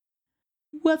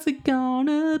What's it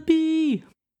gonna be?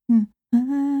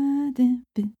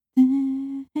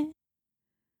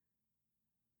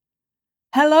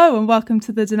 Hello and welcome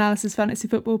to the Analysis Fantasy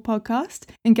Football Podcast.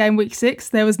 In game week 6,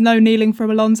 there was no kneeling from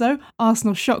Alonso,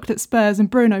 Arsenal shocked at Spurs and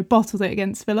Bruno bottled it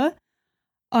against Villa.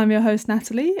 I'm your host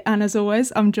Natalie, and as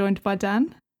always, I'm joined by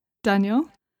Dan. Daniel,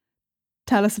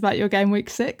 tell us about your game week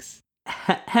 6.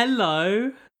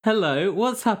 Hello.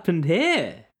 What's happened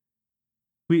here?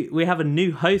 We have a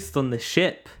new host on the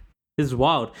ship. This is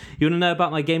wild. You want to know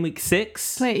about my game week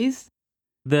 6? Please.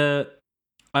 The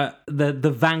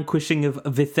vanquishing of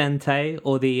Vicente,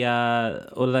 or the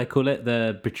what do they call it?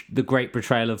 The great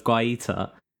betrayal of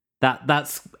Guaita.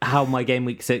 That's how my game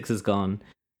week 6 has gone.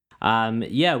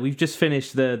 We've just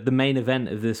finished the main event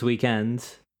of this weekend.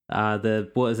 The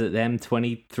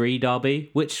M23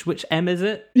 derby? Which M is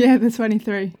it? Yeah, the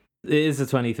 23. It is the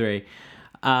 23.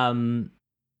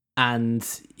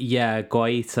 And yeah,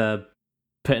 Guaita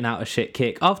putting out a shit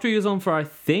kick after he was on for, I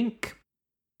think,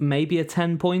 maybe a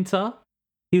 10-pointer.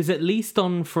 He was at least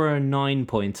on for a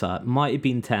 9-pointer. Might have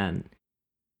been 10.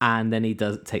 And then he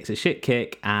takes a shit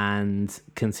kick and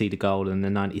concede a goal in the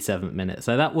 97th minute.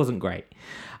 So that wasn't great.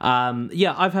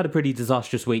 I've had a pretty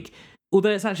disastrous week.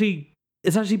 Although it's actually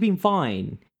been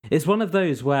fine. It's one of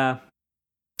those where,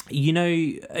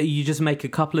 you just make a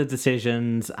couple of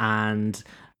decisions and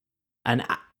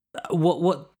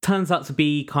what turns out to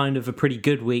be kind of a pretty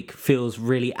good week feels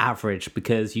really average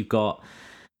because you've got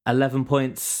 11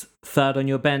 points, third on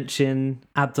your bench in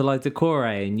Abdoulaye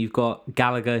Doucouré, and you've got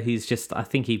Gallagher, who's just, I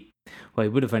think he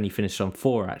would have only finished on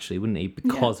 4 actually, wouldn't he,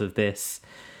 because of this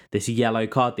yellow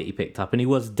card that he picked up, and he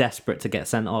was desperate to get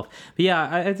sent off. But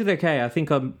yeah, I did okay. I think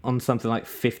I'm on something like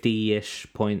 50-ish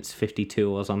points,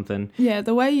 52 or something. Yeah,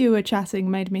 the way you were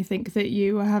chatting made me think that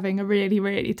you were having a really,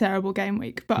 really terrible game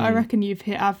week, but I reckon you've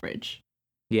hit average.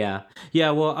 Yeah,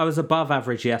 well, I was above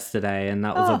average yesterday, and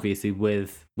that was obviously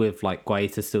with like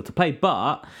Guaita still to play.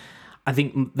 But I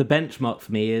think the benchmark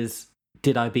for me is,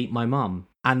 did I beat my mum?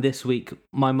 And this week,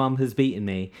 my mum has beaten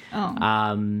me.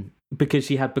 Because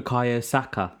she had Bukayo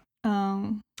Saka.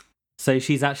 So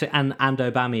she's actually and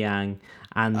Aubameyang,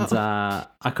 and I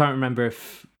can't remember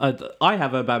if I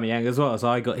have Aubameyang as well, so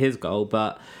I got his goal.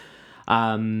 But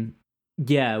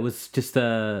it was just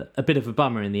a bit of a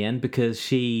bummer in the end because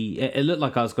it looked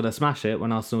like I was going to smash it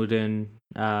when Arsenal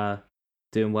were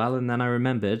doing well, and then I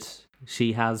remembered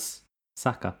she has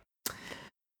Saka.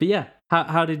 But yeah,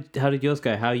 how did yours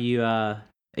go? Are you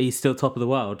still top of the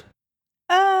world?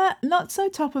 Not so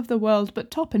top of the world, but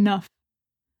top enough.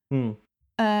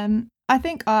 I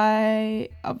think I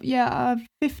have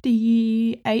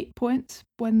 58 points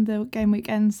when the game week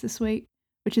ends this week,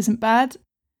 which isn't bad.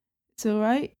 It's all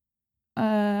right.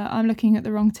 I'm looking at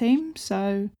the wrong team,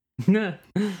 so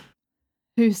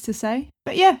who's to say?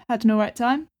 But yeah, had an all right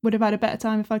time. Would have had a better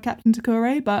time if I captained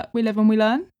Doucouré, but we live and we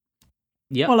learn.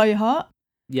 Yep. Follow your heart.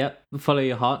 Yep, follow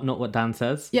your heart, not what Dan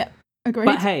says. Yep, agreed.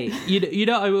 But hey, you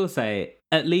know, I will say,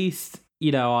 at least,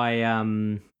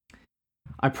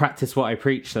 I practiced what I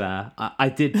preach there. I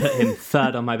did put him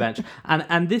third on my bench.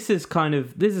 And this is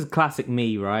classic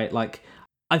me, right? Like,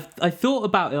 I thought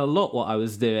about it a lot, what I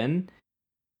was doing,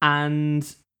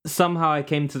 and somehow I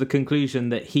came to the conclusion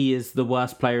that he is the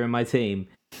worst player in my team.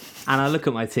 And I look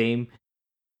at my team,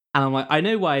 and I'm like, I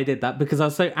know why I did that, because I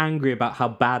was so angry about how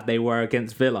bad they were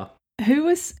against Villa. Who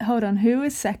was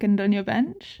second on your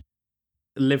bench?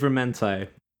 Livramento.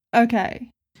 Okay.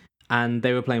 And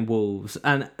they were playing Wolves.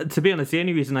 And to be honest, the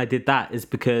only reason I did that is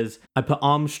because I put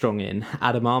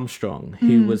Adam Armstrong,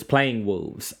 who was playing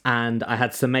Wolves, and I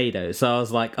had Semedo. So I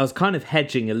was kind of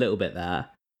hedging a little bit there.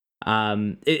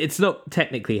 It's not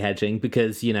technically hedging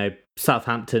because,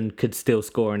 Southampton could still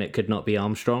score and it could not be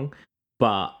Armstrong.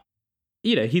 But,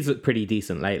 he's looked pretty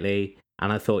decent lately.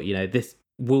 And I thought, this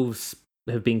Wolves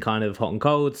have been kind of hot and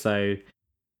cold, so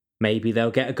maybe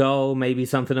they'll get a goal, maybe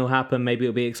something will happen, maybe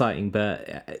it'll be exciting.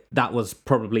 But that was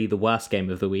probably the worst game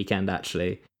of the weekend,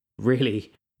 actually.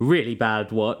 Really, really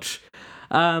bad watch.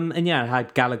 I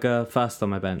had Gallagher first on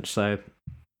my bench, so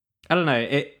I don't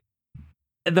know.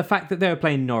 The fact that they were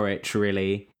playing Norwich,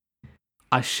 really,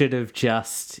 I should have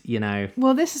just,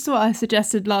 Well, this is what I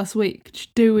suggested last week.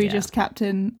 Do we just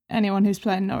captain anyone who's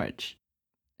playing Norwich?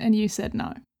 And you said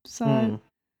no. So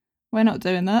we're not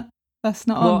doing that. That's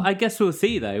not Well, on. I guess we'll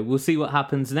see, though. We'll see what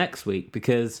happens next week,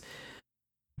 because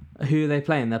who are they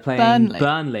playing? They're playing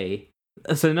Burnley.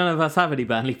 So none of us have any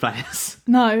Burnley players.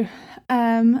 No.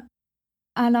 And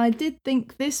I did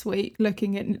think this week,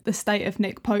 looking at the state of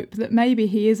Nick Pope, that maybe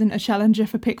he isn't a challenger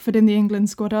for Pickford in the England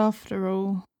squad after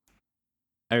all.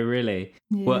 Oh, really?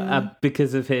 Yeah. Well,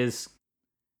 because of his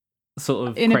sort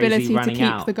of inability crazy to running keep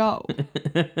out. the goal.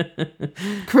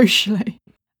 Crucially.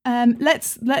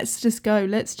 Let's just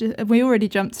go. We already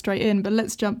jumped straight in, but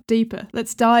let's jump deeper.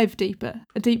 Let's dive deeper.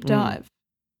 A deep dive.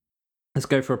 Let's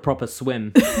go for a proper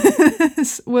swim.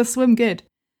 We'll swim good.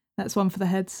 That's one for the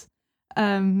heads.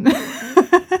 No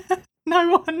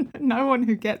one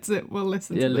who gets it will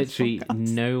listen to this literally podcast.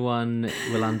 No one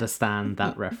will understand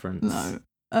that reference.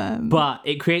 No. But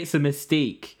it creates a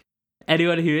mystique.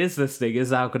 Anyone who is listening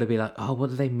is now going to be like, oh, what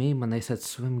did they mean when they said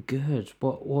swim good?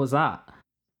 What was that?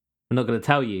 I'm not going to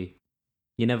tell you.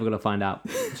 You're never going to find out.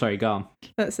 Sorry, go on.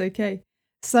 That's okay.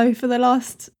 So for the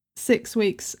last 6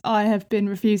 weeks, I have been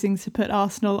refusing to put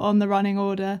Arsenal on the running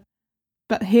order.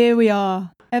 But here we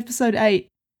are. Episode 8.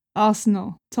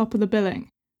 Arsenal, top of the billing.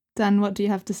 Dan, what do you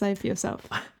have to say for yourself?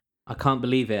 I can't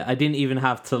believe it. I didn't even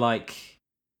have to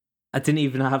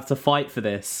fight for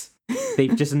this.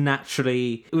 They've just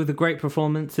naturally, with a great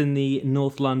performance in the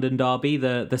North London derby,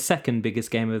 the second biggest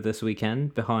game of this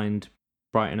weekend behind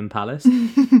Brighton and Palace.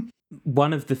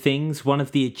 One of the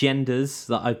agendas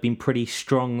that I've been pretty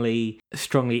strongly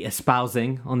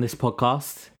espousing on this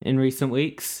podcast in recent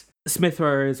weeks. Smith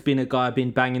Rowe has been a guy I've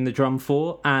been banging the drum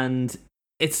for, and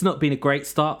it's not been a great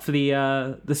start for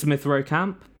the Smith Rowe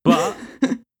camp, but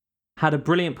had a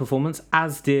brilliant performance,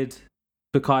 as did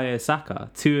Bukayo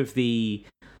Saka, two of the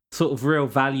sort of real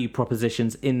value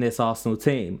propositions in this Arsenal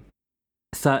team.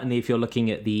 Certainly if you're looking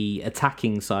at the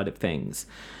attacking side of things.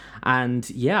 And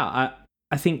yeah,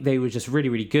 I think they were just really,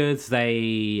 really good.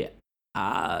 They,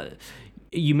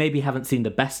 you maybe haven't seen the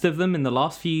best of them in the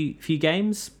last few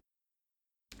games,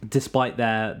 despite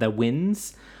their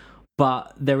wins.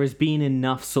 But there has been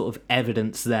enough sort of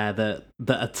evidence there that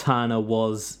a corner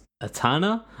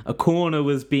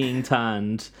was being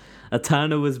turned, a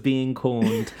Turner was being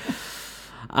corned.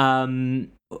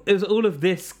 It was all of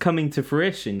this coming to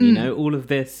fruition, you know, all of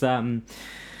this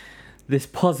this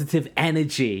positive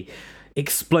energy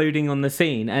exploding on the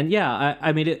scene. And yeah,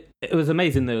 I mean, it was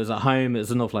amazing that it was at home. It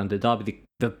was a North London derby.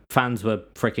 The fans were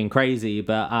freaking crazy,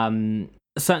 but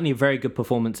certainly a very good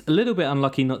performance. A little bit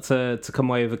unlucky not to come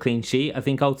away with a clean sheet. I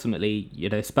think ultimately, you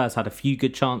know, Spurs had a few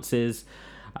good chances.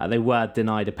 They were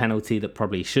denied a penalty that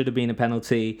probably should have been a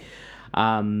penalty.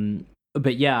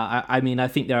 But yeah, I mean, I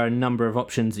think there are a number of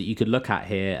options that you could look at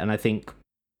here. And I think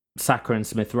Saka and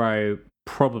Smith Rowe,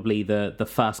 probably the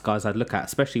first guys I'd look at,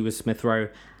 especially with Smith Rowe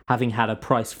having had a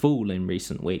price fall in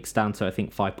recent weeks, down to, I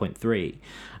think, 5.3.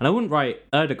 And I wouldn't write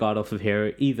Ødegaard off of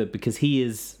here either, because he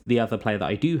is the other player that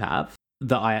I do have,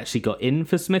 that I actually got in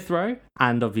for Smith Rowe.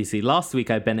 And obviously last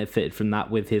week I benefited from that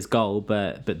with his goal,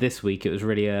 but this week it was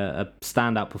really a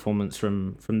standout performance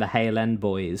from the Hale End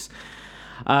boys.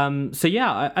 So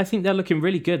yeah, I think they're looking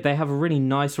really good. They have a really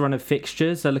nice run of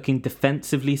fixtures. They're looking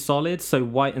defensively solid. So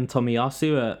White and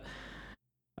Tomiyasu at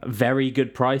very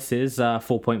good prices,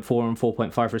 4.4 and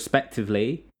 4.5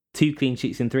 respectively. 2 clean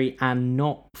sheets in 3, and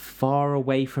not far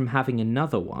away from having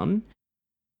another one.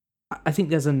 I think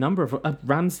there's a number of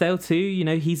Ramsdale too. You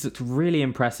know, he's looked really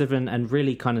impressive and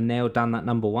really kind of nailed down that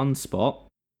number 1 spot.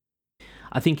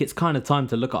 I think it's kind of time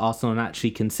to look at Arsenal and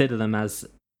actually consider them as,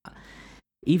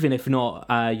 even if not,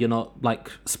 you're not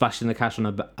like splashing the cash on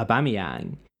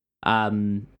Aubameyang.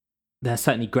 There's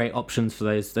certainly great options for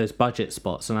those budget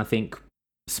spots, and I think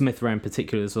Smith Rowe in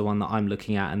particular is the one that I'm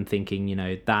looking at and thinking, you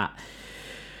know, that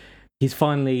he's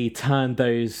finally turned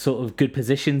those sort of good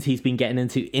positions he's been getting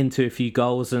into a few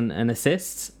goals and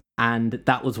assists, and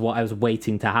that was what I was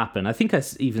waiting to happen. I think I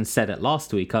even said it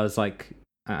last week. I was like,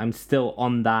 I'm still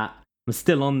on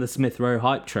the Smith Rowe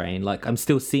hype train. Like, I'm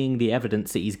still seeing the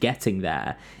evidence that he's getting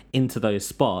there into those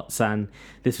spots, and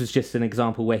this was just an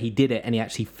example where he did it and he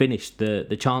actually finished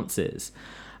the chances.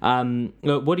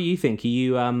 What do you think? Are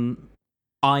you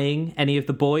eyeing any of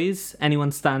the boys?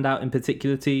 Anyone stand out in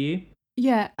particular to you?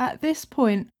 Yeah, at this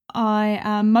point, I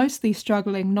am mostly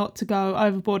struggling not to go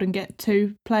overboard and get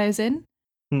 2 players in.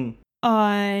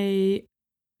 I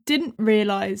didn't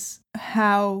realise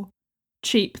how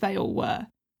cheap they all were.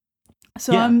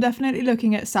 So yeah. I'm definitely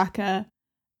looking at Saka.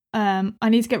 I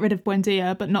need to get rid of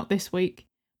Buendia, but not this week.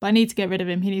 But I need to get rid of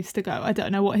him. He needs to go. I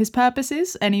don't know what his purpose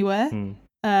is anywhere.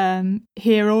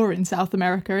 Here or in South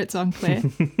America, it's unclear.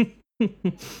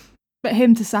 But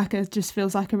him to Saka just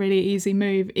feels like a really easy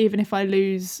move. Even if I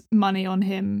lose money on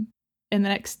him in the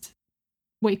next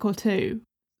week or 2,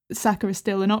 Saka is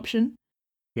still an option.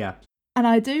 Yeah. And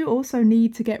I do also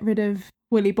need to get rid of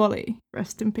Willy Bolly.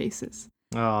 Rest in pieces.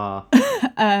 Ah.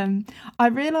 I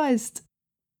realised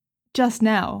just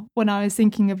now, when I was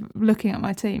thinking of looking at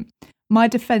my team, my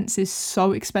defence is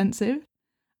so expensive,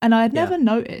 and I had never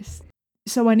noticed.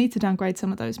 So I need to downgrade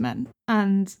some of those men.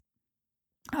 And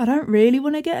I don't really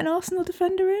want to get an Arsenal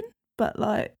defender in, but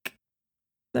like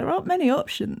there aren't many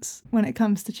options when it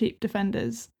comes to cheap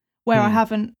defenders where I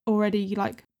haven't already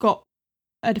like got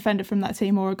a defender from that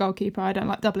team or a goalkeeper. I don't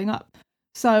like doubling up.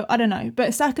 So I don't know.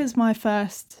 But Saka's my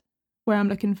first where I'm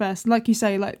looking first. Like you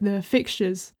say, like the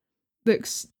fixtures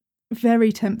looks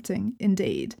very tempting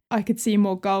indeed. I could see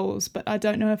more goals, but I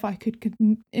don't know if I could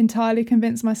entirely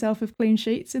convince myself of clean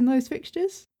sheets in those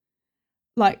fixtures.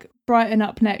 Like Brighton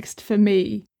up next for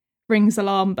me rings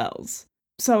alarm bells.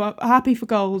 So I'm happy for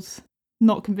goals,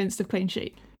 not convinced of clean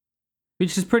sheet.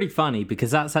 Which is pretty funny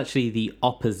because that's actually the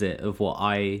opposite of what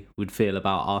I would feel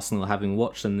about Arsenal having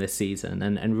watched them this season.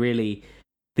 And really,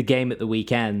 the game at the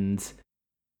weekend,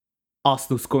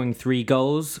 Arsenal scoring 3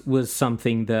 goals was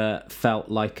something that felt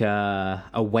like a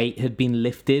weight had been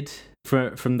lifted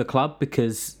from the club,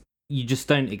 because you just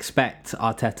don't expect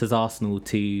Arteta's Arsenal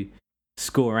to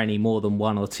score any more than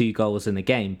 1 or 2 goals in a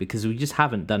game, because we just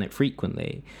haven't done it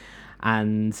frequently.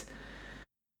 And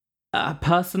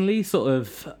personally, sort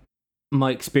of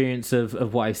my experience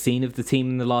of what I've seen of the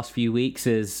team in the last few weeks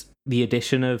is the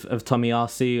addition of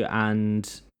Tomiyasu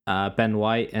and Ben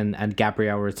White and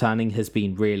Gabriel returning has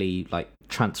been really like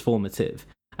transformative.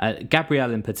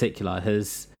 Gabriel in particular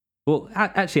has, well,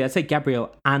 actually I'd say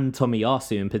Gabriel and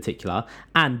Tomiyasu in particular,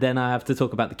 and then I have to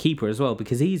talk about the keeper as well,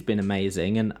 because he's been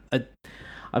amazing. And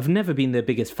I've never been the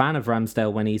biggest fan of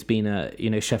Ramsdale when he's been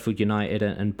at Sheffield United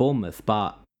and Bournemouth,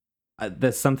 but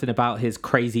there's something about his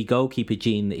crazy goalkeeper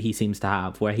gene that he seems to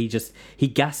have, where he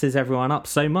gasses everyone up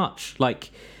so much.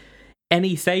 Like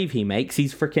any save he makes,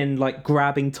 he's freaking like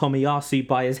grabbing Tomiyasu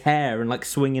by his hair and like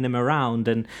swinging him around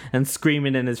and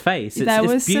screaming in his face. There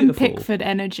was beautiful. Some Pickford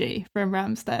energy from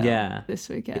Ramsdale this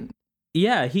weekend.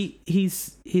 Yeah,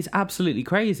 he's absolutely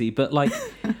crazy, but like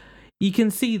you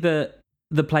can see that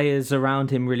the players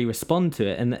around him really respond to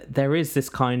it, and there is this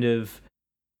kind of,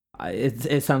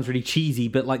 it sounds really cheesy,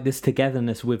 but like this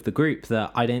togetherness with the group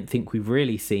that I don't think we've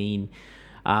really seen,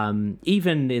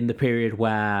 even in the period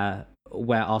where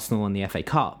Arsenal won the FA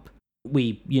Cup.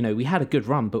 We had a good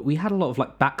run, but we had a lot of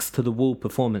like backs to the wall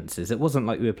performances. It wasn't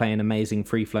like we were playing amazing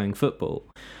free flowing football.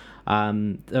 There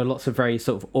are lots of very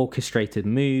sort of orchestrated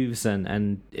moves,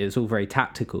 and it was all very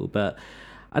tactical. But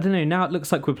I don't know, now it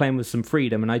looks like we're playing with some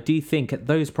freedom, and I do think at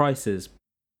those prices,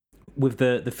 with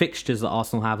the fixtures that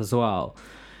Arsenal have as well,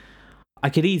 I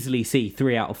could easily see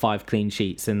 3 out of 5 clean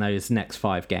sheets in those next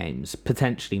 5 games,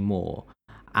 potentially more.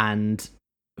 And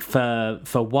for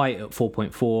White at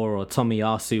 4.4 or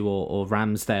Tomiyasu or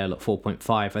Ramsdale at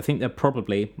 4.5, I think they're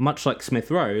probably, much like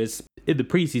Smith Rowe, is in the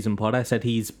preseason pod, I said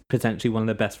he's potentially one of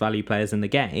the best value players in the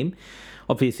game.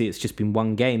 Obviously, it's just been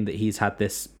one game that he's had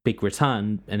this big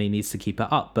return and he needs to keep it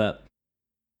up. But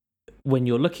when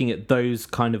you're looking at those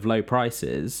kind of low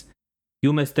prices, you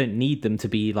almost don't need them to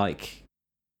be like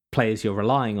players you're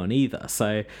relying on either.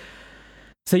 So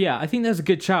yeah, I think there's a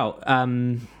good shout.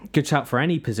 Good shout for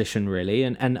any position, really.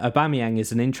 And Aubameyang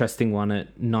is an interesting one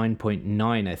at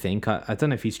 9.9, I think. I don't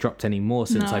know if he's dropped any more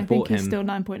since I bought him. He's still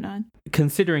 9.9.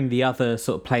 Considering the other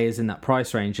sort of players in that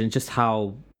price range and just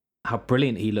how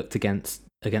brilliant he looked against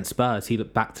Spurs. He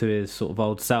looked back to his sort of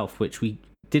old self, which we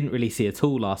didn't really see at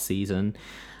all last season.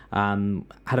 Had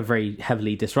a very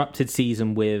heavily disrupted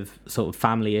season with sort of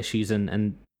family issues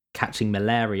and catching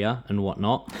malaria and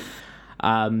whatnot.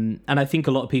 And I think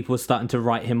a lot of people were starting to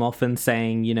write him off and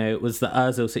saying, it was the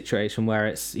Ozil situation where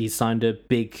he's signed a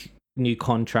big new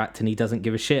contract and he doesn't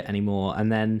give a shit anymore.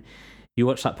 And then you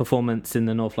watch that performance in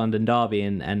the North London derby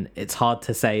and it's hard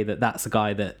to say that that's a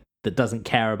guy that doesn't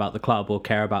care about the club or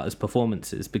care about his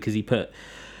performances, because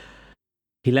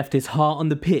he left his heart on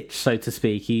the pitch, so to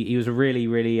speak. He was really,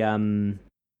 really,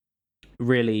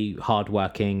 really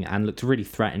hardworking and looked really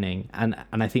threatening. And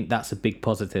I think that's a big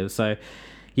positive. So,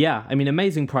 yeah, I mean,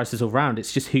 amazing prices all round.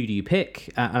 It's just who do you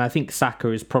pick? And I think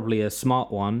Saka is probably a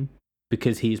smart one,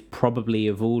 because he's probably,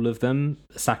 of all of them,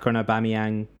 Saka and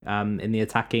Aubameyang in the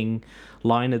attacking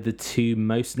line are the 2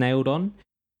 most nailed on,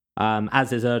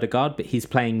 as is Ødegaard, but he's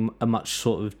playing a much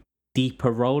sort of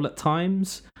deeper role at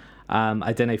times.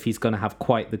 I don't know if he's going to have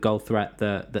quite the goal threat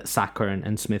that Saka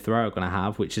and Smith Rowe are going to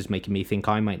have, which is making me think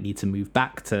I might need to move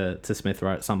back to Smith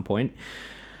Rowe at some point.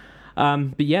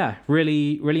 But yeah,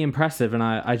 really, really impressive. And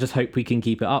I just hope we can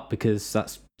keep it up, because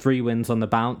that's 3 wins on the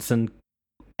bounce. And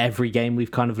every game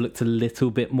we've kind of looked a little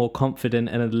bit more confident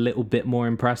and a little bit more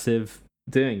impressive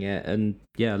doing it. And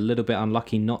yeah, a little bit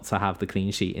unlucky not to have the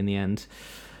clean sheet in the end.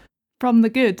 From the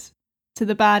good to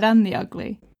the bad and the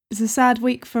ugly. It's a sad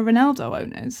week for Ronaldo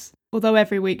owners. Although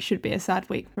every week should be a sad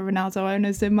week for Ronaldo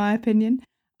owners, in my opinion.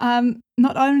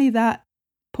 Not only that,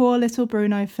 poor little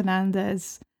Bruno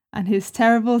Fernandes and his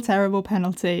terrible, terrible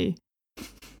penalty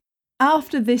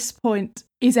after this point,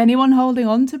 is anyone holding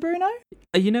on to Bruno?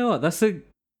 You know what? That's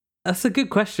a good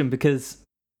question, because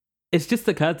it's just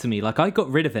occurred to me, like, I got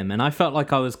rid of him and I felt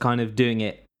like I was kind of doing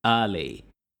it early.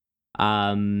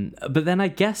 But then I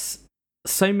guess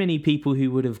so many people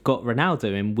who would have got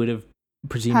Ronaldo in would have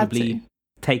presumably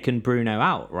taken Bruno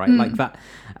out, right? Like that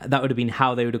would have been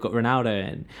how they would have got Ronaldo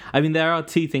in. I mean, there are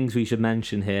two things we should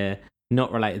mention here,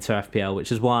 not related to FPL,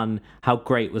 which is one, how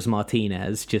great was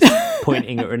Martinez just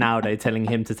pointing at Ronaldo, telling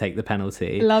him to take the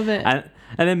penalty. Love it. And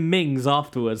then Mings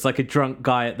afterwards, like a drunk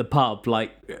guy at the pub,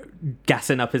 like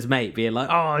gassing up his mate, being like,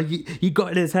 "Oh, you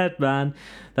got in his head, man."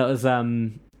 That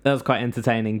was quite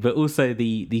entertaining. But also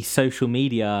the social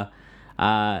media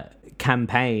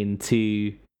campaign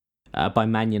by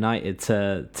Man United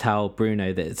to tell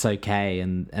Bruno that it's okay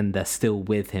and they're still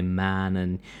with him, man,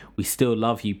 and we still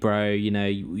love you, bro. You know,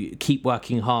 you keep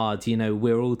working hard. You know,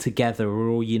 we're all together. We're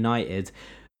all united,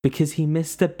 because he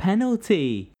missed a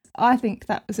penalty. I think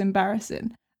that was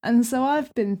embarrassing. And so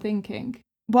I've been thinking,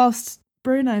 whilst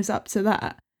Bruno's up to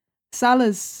that,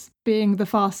 Salah's being the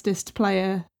fastest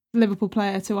Liverpool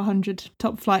player to 100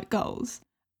 top flight goals.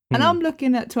 And I'm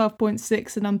looking at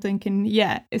 12.6 and I'm thinking,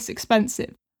 yeah, it's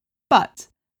expensive. But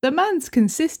the man's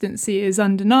consistency is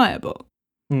undeniable.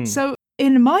 So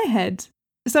in my head,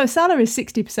 so Salah is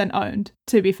 60% owned,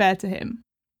 to be fair to him.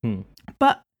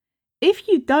 But if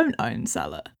you don't own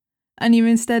Salah and you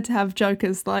instead have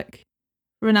jokers like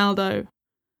Ronaldo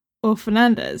or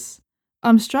Fernandes,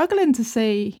 I'm struggling to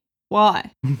see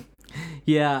why.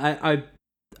 Yeah,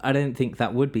 I don't think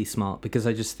that would be smart, because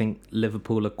I just think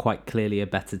Liverpool are quite clearly a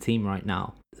better team right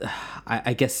now.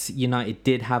 I guess United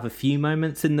did have a few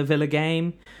moments in the Villa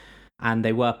game, and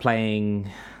they were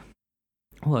playing...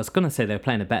 Well, I was going to say they were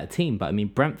playing a better team, but I mean,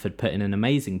 Brentford put in an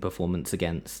amazing performance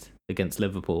against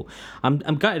Liverpool. I'm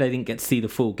gutted I didn't get to see the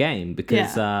full game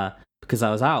because I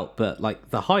was out, but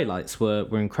like the highlights were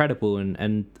incredible,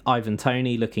 and Ivan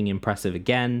Toney looking impressive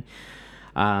again.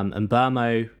 And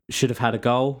Burmo should have had a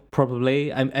goal,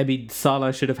 probably. I mean,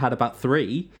 Salah should have had about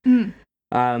 3.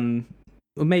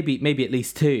 Or maybe at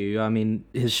least 2. I mean,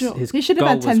 his he goal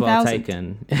have had was well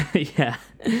 10,000. taken. Yeah,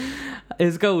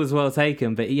 his goal was well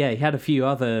taken, but yeah, he had a few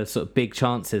other sort of big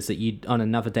chances that you'd on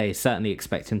another day certainly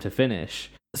expect him to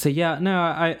finish. So yeah, no,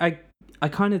 I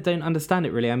kind of don't understand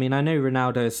it really. I mean, I know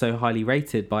Ronaldo is so highly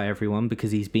rated by everyone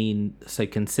because he's been so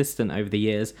consistent over the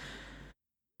years.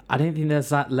 I don't think there's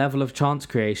that level of chance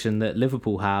creation that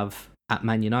Liverpool have at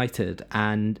Man United,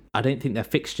 and I don't think their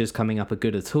fixtures coming up are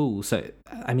good at all. So,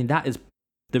 I mean, that is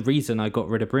the reason I got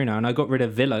rid of Bruno, and I got rid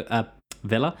of got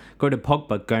rid of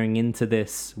Pogba going into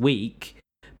this week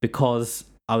because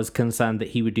I was concerned that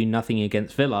he would do nothing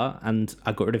against Villa, and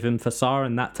I got rid of him for Sarr,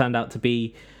 and that turned out to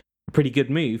be a pretty good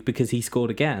move because he scored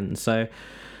again. So,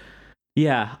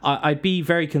 yeah, I'd be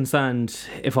very concerned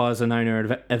if I was an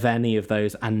owner of any of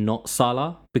those and not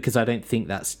Salah, because I don't think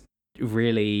that's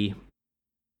really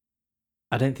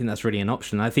an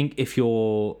option. I think if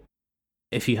you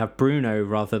have Bruno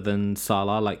rather than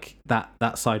Salah, like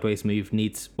that sideways move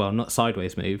needs, well, not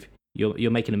sideways move.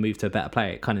 You're making a move to a better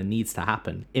player. It kind of needs to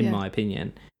happen, in my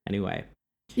opinion. Anyway.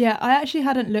 Yeah, I actually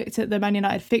hadn't looked at the Man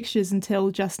United fixtures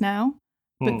until just now,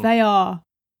 but they are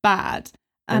bad.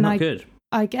 They're not good.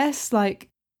 I guess, like,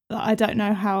 I don't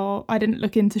know how, I didn't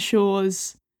look into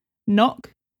Shaw's knock,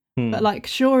 but like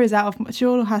Shaw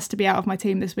has to be out of my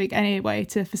team this week anyway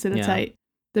to facilitate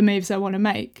the moves I want to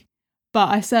make. But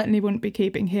I certainly wouldn't be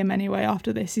keeping him anyway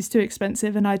after this. He's too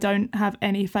expensive, and I don't have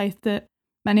any faith that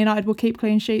Man United will keep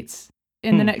clean sheets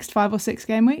in the next 5 or 6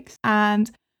 game weeks. And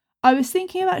I was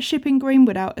thinking about shipping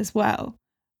Greenwood out as well.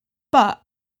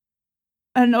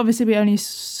 And obviously we only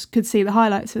could see the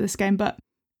highlights of this game, but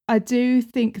I do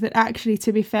think that actually,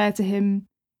 to be fair to him,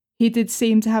 he did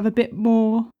seem to have a bit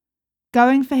more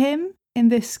going for him in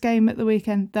this game at the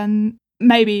weekend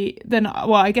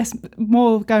I guess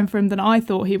more going for him than I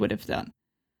thought he would have done.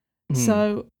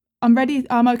 So I'm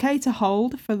okay to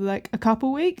hold for like a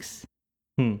couple weeks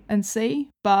and see,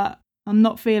 but I'm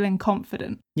not feeling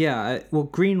confident. Yeah, well,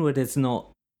 Greenwood is not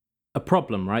a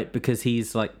problem, right? Because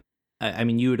he's like, I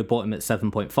mean, you would have bought him at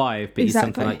 7.5, but he's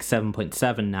something like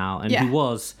 7.7 now. And he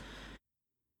was,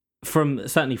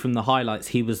 certainly from the highlights,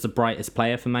 he was the brightest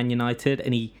player for Man United.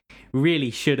 And he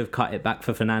really should have cut it back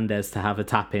for Fernandes to have a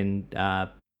tap in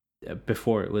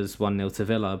before it was 1-0 to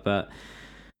Villa. But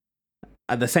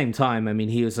at the same time, I mean,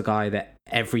 he was a guy that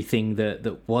everything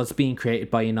that was being created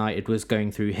by United was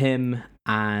going through him.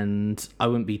 And I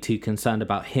wouldn't be too concerned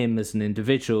about him as an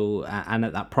individual and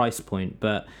at that price point.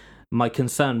 But my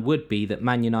concern would be that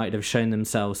Man United have shown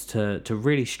themselves to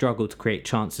really struggle to create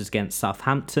chances against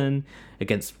Southampton,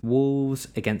 against Wolves,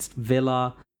 against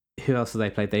Villa, who else have they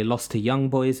played? They lost to Young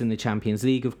Boys in the Champions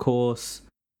League, of course.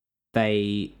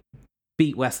 They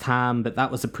beat West Ham, but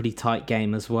that was a pretty tight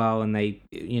game as well, and they,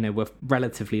 were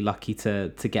relatively lucky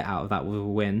to get out of that with a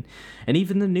win. And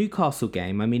even the Newcastle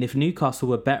game, I mean, if Newcastle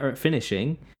were better at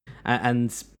finishing, and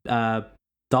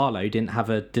Darlow didn't have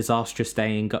a disastrous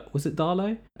day in... Was it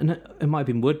Darlow? And it might have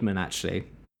been Woodman, actually.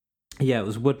 Yeah, it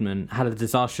was Woodman, had a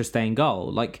disastrous day in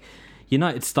goal. Like,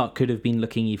 United's start could have been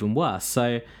looking even worse.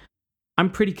 So I'm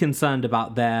pretty concerned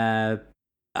about their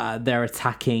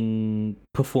attacking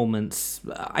performance,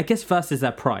 I guess, versus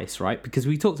their price, right? Because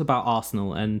we talked about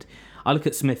Arsenal, and I look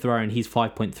at Smith Rowe and he's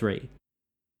 5.3.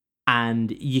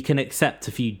 And you can accept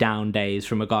a few down days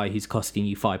from a guy who's costing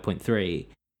you 5.3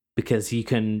 because you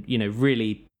can,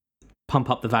 really pump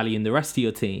up the value in the rest of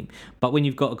your team. But when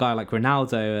you've got a guy like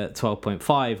Ronaldo at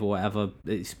 12.5 or whatever,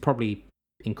 it's probably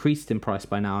increased in price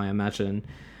by now, I imagine,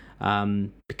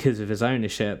 because of his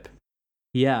ownership.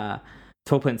 Yeah.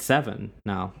 12.7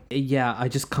 now. Yeah,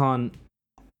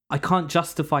 I can't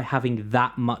justify having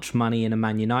that much money in a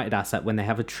Man United asset when they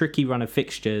have a tricky run of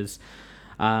fixtures,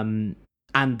 and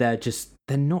they're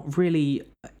not really,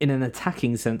 in an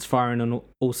attacking sense, firing on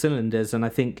all cylinders. And I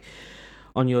think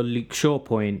on your Luke Shaw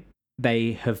point,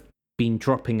 they have been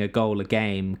dropping a goal a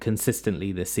game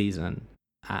consistently this season,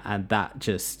 and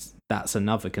that's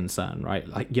another concern, right?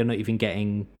 Like, you're not even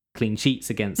getting clean sheets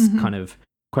against kind of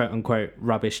quote-unquote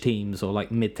rubbish teams or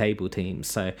like mid-table teams.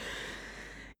 So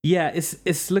yeah,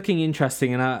 it's looking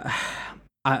interesting, and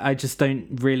I just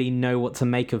don't really know what to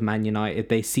make of Man United.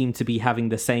 They seem to be having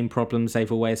the same problems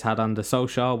they've always had under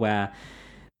Solskjaer, where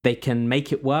they can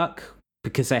make it work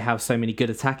because they have so many good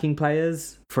attacking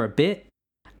players for a bit,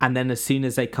 and then as soon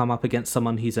as they come up against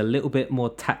someone who's a little bit more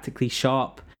tactically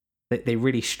sharp, they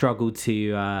really struggle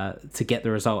to get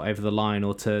the result over the line,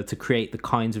 or to create the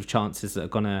kinds of chances that are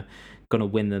gonna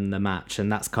win them the match.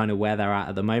 And that's kind of where they're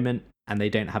at the moment, and they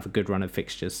don't have a good run of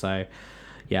fixtures. So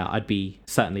yeah, I'd be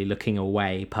certainly looking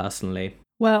away personally.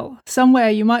 Well, somewhere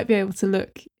you might be able to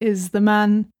look is the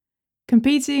man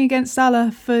competing against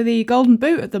Salah for the Golden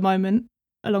Boot at the moment,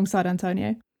 alongside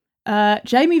Antonio,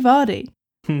 Jamie Vardy,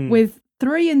 with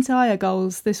 3 entire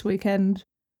goals this weekend,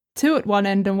 2 at one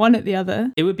end and 1 at the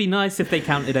other. It would be nice if they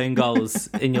counted own goals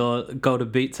in your Golden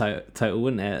Boot total,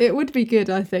 wouldn't it? It would be good,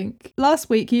 I think. Last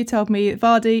week you told me,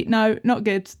 Vardy, no, not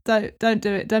good. Don't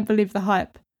do it. Don't believe the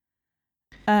hype.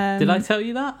 Did I tell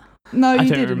you that? No, you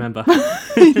didn't. Remember.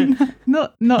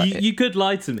 not. You could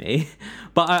lie to me,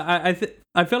 but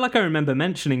I feel like I remember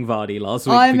mentioning Vardy last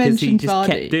week because he just Vardy,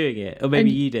 kept doing it, or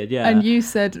maybe you did, yeah. And you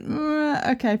said,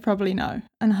 okay, probably no,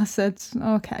 and I said,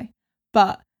 okay,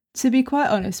 but to be quite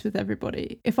honest with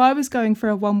everybody, if I was going for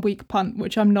a 1-week punt,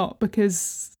 which I'm not,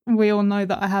 because we all know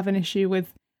that I have an issue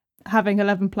with having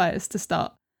 11 players to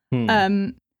start,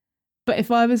 but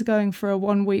if I was going for a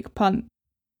 1-week punt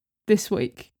this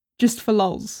week, just for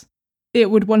lols, it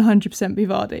would 100% be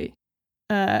Vardy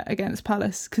against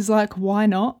Palace, because, like, why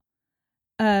not?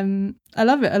 I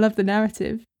love it. I love the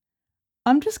narrative.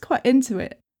 I'm just quite into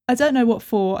it. I don't know what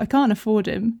for. I can't afford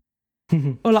him.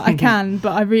 Or, like, I can,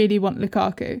 but I really want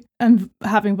Lukaku. And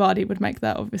having Vardy would make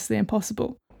that obviously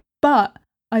impossible. But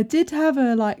I did have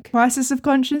a, like, crisis of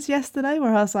conscience yesterday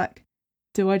where I was like,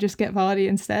 do I just get Vardy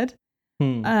instead?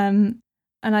 And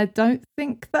I don't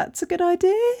think that's a good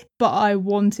idea, but I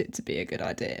want it to be a good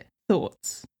idea.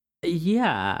 Thoughts?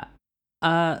 Yeah.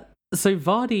 So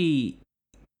Vardy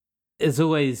has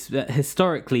always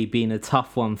historically been a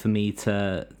tough one for me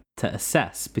to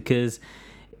assess, because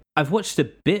I've watched a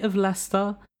bit of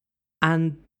Leicester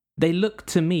and they look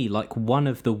to me like one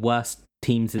of the worst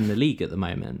teams in the league at the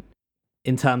moment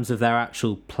in terms of their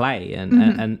actual play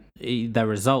and their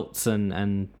results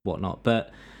and whatnot.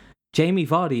 But Jamie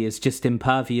Vardy is just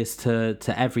impervious to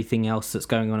everything else that's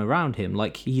going on around him.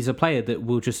 Like, he's a player that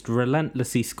will just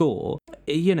relentlessly score.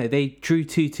 You know, they drew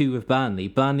 2-2 with Burnley.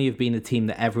 Burnley have been a team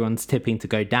that everyone's tipping to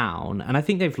go down. And I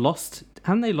think they've lost...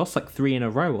 Haven't they lost like 3 in a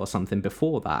row or something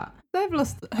before that? They've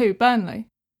lost... Who? Burnley?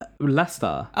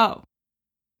 Leicester. Oh.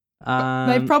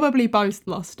 They've probably both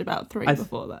lost about 3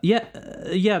 before that.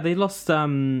 Yeah, they lost...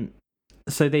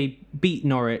 So they beat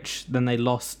Norwich, then they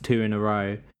lost 2 in a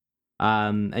row.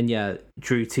 And yeah,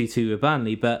 drew 2-2 with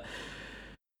Burnley. But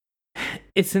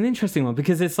it's an interesting one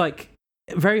because it's like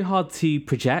very hard to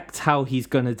project how he's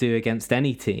going to do against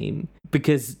any team,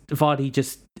 because Vardy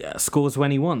just scores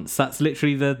when he wants. That's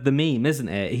literally the meme, isn't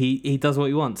it? He does what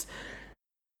he wants.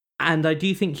 And I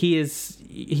do think he's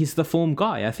the form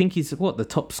guy. I think he's, the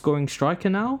top scoring striker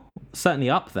now?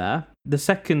 Certainly up there. The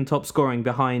second top scoring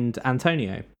behind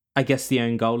Antonio. I guess the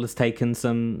own goal has taken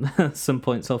some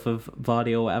points off of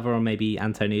Vardy or whatever, or maybe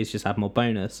Antonio's just had more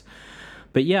bonus.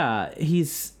 But yeah,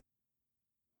 he's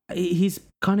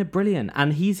kind of brilliant,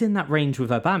 and he's in that range with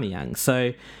Aubameyang.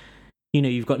 So, you know,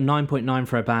 you've got 9.9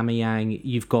 for Aubameyang,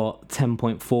 you've got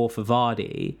 10.4 for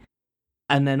Vardy,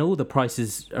 and then all the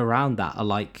prices around that are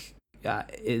like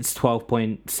it's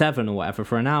 12.7 or whatever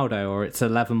for Ronaldo, or it's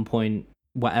 11 point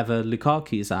whatever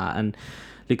Lukaku's at, and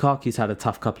Lukaku's had a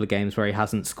tough couple of games where he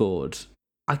hasn't scored.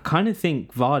 I kind of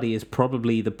think Vardy is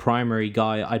probably the primary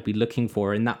guy I'd be looking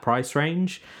for in that price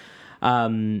range.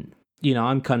 You know,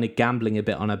 I'm kind of gambling a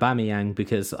bit on Aubameyang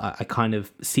because I kind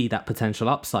of see that potential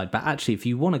upside. But actually, if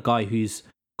you want a guy who's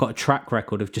got a track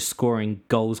record of just scoring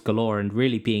goals galore and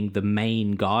really being the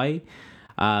main guy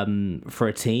for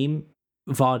a team,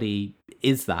 Vardy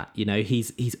is that. You know,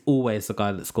 he's always the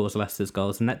guy that scores Leicester's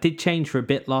goals. And that did change for a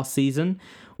bit last season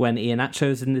when Iheanacho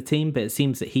was in the team. But it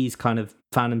seems that he's kind of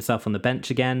found himself on the bench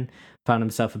again, found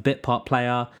himself a bit part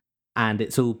player. And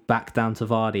it's all back down to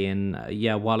Vardy. And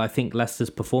yeah, while I think Leicester's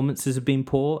performances have been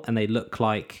poor and they look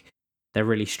like they're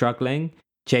really struggling,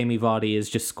 Jamie Vardy is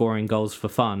just scoring goals for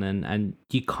fun. And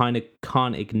you kind of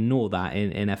can't ignore that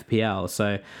in FPL.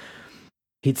 So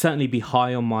he'd certainly be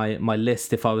high on my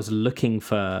list if I was looking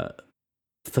for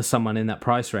someone in that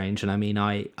price range. And I mean,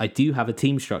 I do have a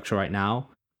team structure right now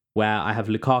where I have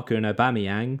Lukaku and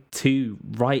Aubameyang, two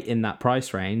right in that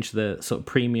price range, the sort of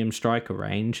premium striker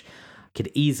range. Could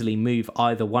easily move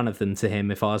either one of them to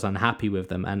him if I was unhappy with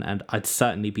them, and I'd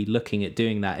certainly be looking at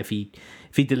doing that if he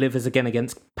delivers again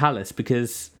against Palace,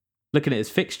 because looking at his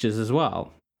fixtures as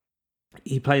well,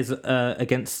 he plays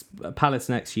against Palace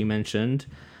next, you mentioned.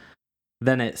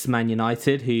 Then it's Man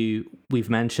United, who we've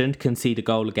mentioned concede a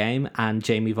goal a game, and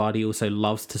Jamie Vardy also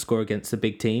loves to score against the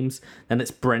big teams. Then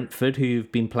it's Brentford,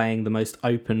 who've been playing the most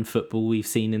open football we've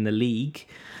seen in the league,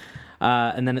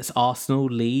 and then it's Arsenal,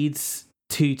 Leeds.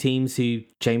 Two teams who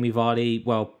Jamie Vardy,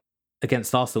 well,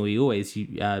 against Arsenal he always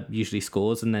usually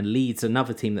scores, and then Leeds,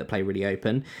 another team that play really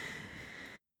open.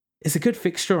 It's a good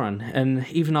fixture run, and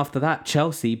even after that,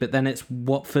 Chelsea, but then it's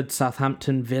Watford,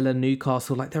 Southampton, Villa,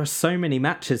 Newcastle. Like, there are so many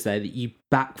matches there that you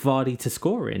back Vardy to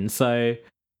score in. So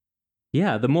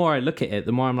yeah, the more I look at it,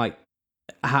 the more I'm like,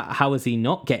 how is he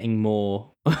not getting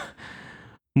more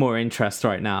more interest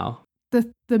right now?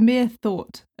 The mere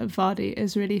thought of Vardy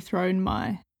has really thrown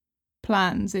my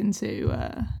plans into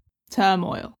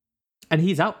turmoil. And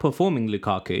he's outperforming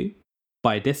Lukaku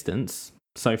by a distance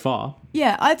so far.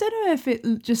 Yeah, I don't know if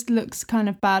it just looks kind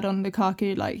of bad on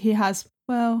Lukaku. Like, he has,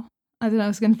 well, I don't know, I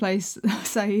was going to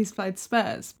say he's played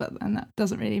Spurs, and that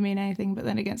doesn't really mean anything. But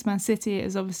then against Man City, it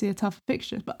is obviously a tough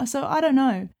fixture. But so I don't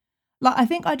know. Like, I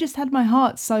think I just had my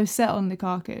heart so set on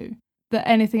Lukaku that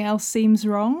anything else seems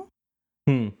wrong.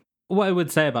 What I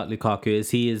would say about Lukaku is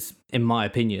he is, in my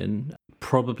opinion,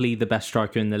 probably the best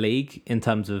striker in the league in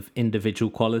terms of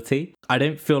individual quality. I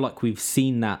don't feel like we've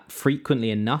seen that frequently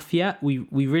enough yet. We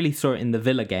really saw it in the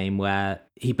Villa game where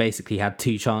he basically had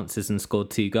 2 chances and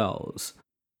scored 2 goals.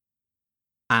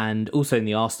 And also in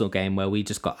the Arsenal game where we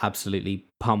just got absolutely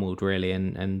pummeled, really,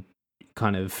 and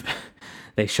kind of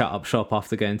they shut up shop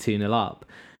after going 2-0 up.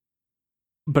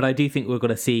 But I do think we're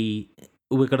going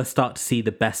to start to see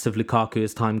the best of Lukaku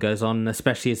as time goes on,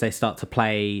 especially as they start to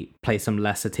play some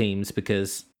lesser teams,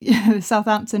 because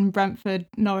Southampton, Brentford,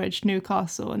 Norwich,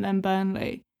 Newcastle, and then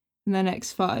Burnley in the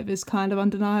next 5 is kind of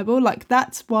undeniable. Like,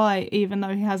 that's why, even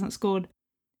though he hasn't scored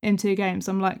in 2 games,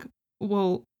 I'm like,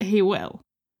 well, he will.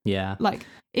 Yeah. Like,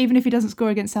 even if he doesn't score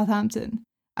against Southampton,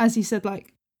 as you said,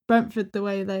 like, Brentford, the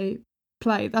way they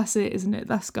play, that's it, isn't it?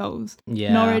 That's goals.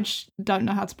 Yeah. Norwich don't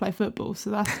know how to play football, so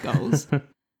that's goals.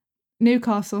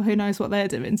 Newcastle, who knows what they're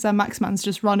doing? Sam Maximan's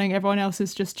just running, everyone else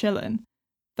is just chilling.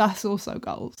 That's also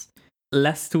goals.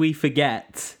 Lest we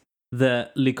forget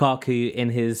that Lukaku, in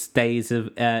his days of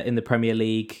in the Premier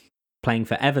League playing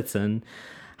for Everton,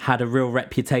 had a real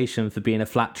reputation for being a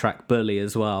flat track bully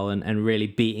as well, and really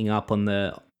beating up on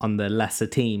the lesser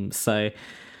teams. So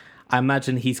I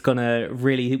imagine he's gonna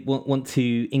really want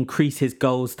to increase his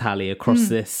goals tally across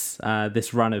this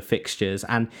run of fixtures,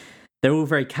 and they're all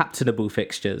very captainable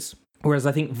fixtures. Whereas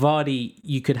I think Vardy,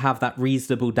 you could have that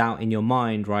reasonable doubt in your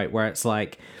mind, right? Where it's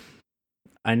like,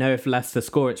 I know if Leicester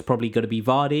score, it's probably going to be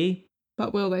Vardy.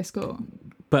 But will they score?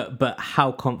 But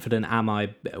how confident am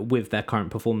I with their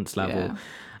current performance level? Yeah.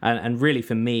 And really,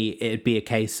 for me, it'd be a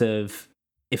case of,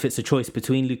 if it's a choice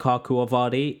between Lukaku or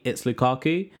Vardy, it's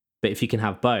Lukaku. But if you can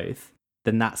have both,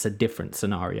 then that's a different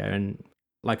scenario. And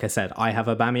like I said, I have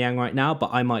Aubameyang right now, but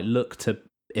I might look to,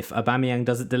 if Aubameyang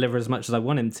doesn't deliver as much as I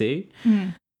want him to,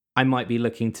 I might be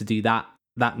looking to do that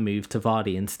move to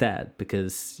Vardy instead,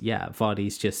 because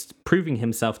Vardy's just proving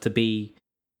himself to be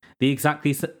the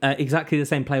exactly the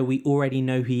same player we already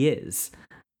know he is.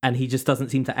 and he just doesn't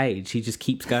seem to age. He just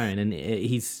keeps going, and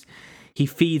he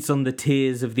feeds on the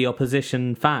tears of the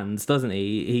opposition fans, doesn't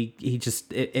he? He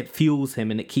just it fuels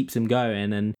him and it keeps him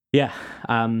going. And yeah,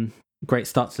 great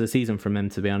start to the season from him,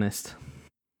 to be honest.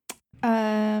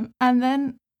 And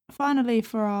then finally,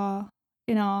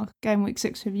 in our Game Week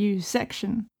 6 review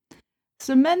section,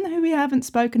 some men who we haven't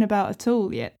spoken about at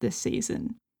all yet this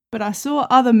season, but I saw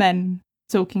other men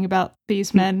talking about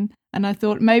these men, and I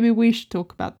thought maybe we should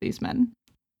talk about these men.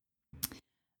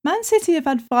 Man City have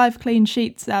had 5 clean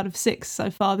sheets out of 6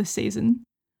 so far this season,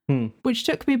 which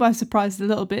took me by surprise a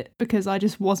little bit because I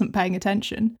just wasn't paying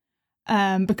attention,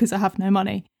 because I have no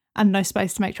money and no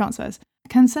space to make transfers.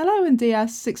 Cancelo and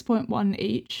Diaz 6.1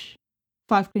 each,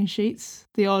 5 clean sheets,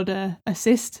 the odd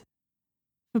assist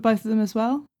for both of them as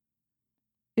well.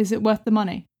 Is it worth the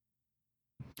money?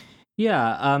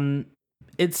 Yeah,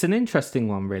 it's an interesting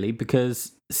one, really,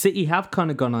 because City have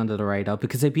kind of gone under the radar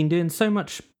because they've been doing so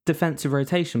much defensive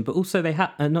rotation, but also they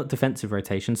have not defensive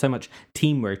rotation, so much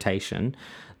team rotation.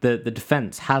 The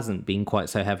defense hasn't been quite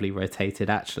so heavily rotated,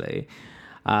 actually.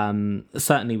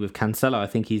 Certainly with Cancelo, I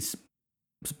think he's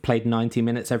played 90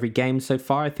 minutes every game so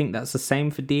far. I think that's the same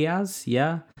for Diaz,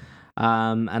 yeah.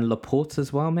 And Laporte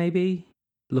as well, maybe.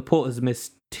 Laporte has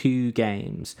missed 2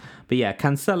 games. But yeah,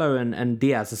 Cancelo and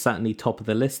Diaz are certainly top of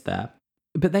the list there.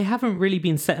 But they haven't really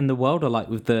been setting the world alight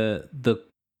with the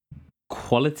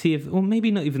quality of, or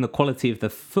maybe not even the quality of the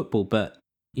football, but,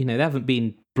 you know, they haven't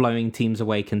been blowing teams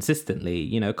away consistently.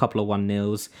 You know, a couple of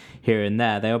 1-0s here and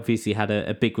there. They obviously had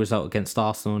a big result against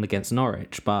Arsenal and against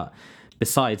Norwich, but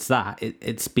besides that,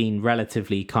 it's been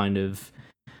relatively kind of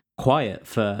quiet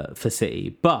for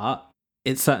City. But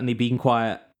it's certainly been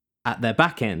quiet at their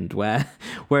back end, where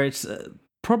it's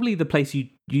probably the place you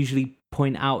usually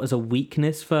point out as a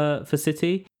weakness for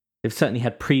City. They've certainly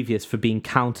had previous for being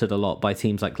countered a lot by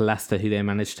teams like Leicester, who they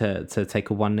managed to take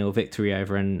a 1-0 victory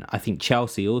over, and I think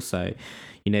Chelsea also.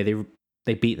 You know,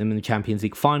 they beat them in the Champions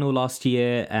League final last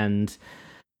year, and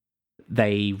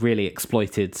they really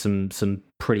exploited some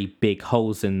pretty big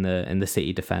holes in the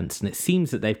City defence. And it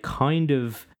seems that they've kind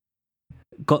of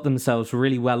got themselves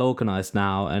really well organised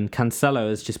now, and Cancelo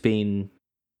has just been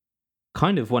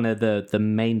kind of one of the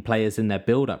main players in their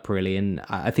build-up, really. And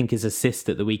I think his assist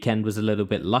at the weekend was a little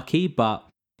bit lucky, but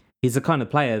he's the kind of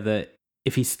player that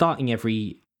if he's starting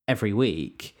every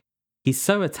week, he's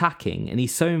so attacking and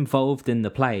he's so involved in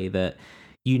the play that,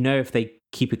 you know, if they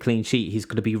keep a clean sheet, he's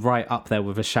going to be right up there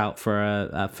with a shout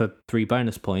for 3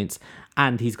 bonus points,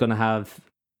 and he's going to have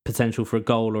potential for a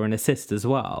goal or an assist as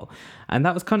well. And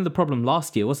that was kind of the problem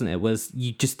last year, wasn't it? Was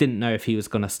you just didn't know if he was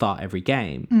going to start every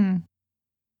game.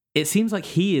 It seems like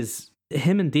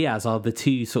him and Diaz are the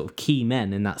 2 sort of key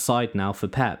men in that side now for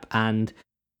Pep. And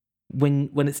when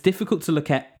it's difficult to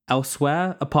look at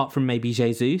elsewhere, apart from maybe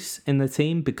Jesus in the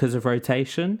team because of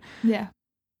rotation, yeah,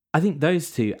 I think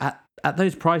those 2 at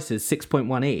those prices,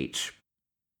 6.1 each,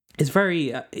 is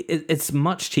very. It's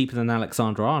much cheaper than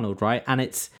Alexander-Arnold, right? And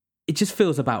it just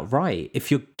feels about right. If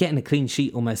you're getting a clean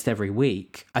sheet almost every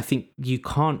week, I think you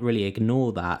can't really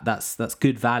ignore that. That's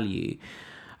good value.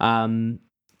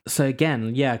 So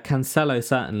again, yeah, Cancelo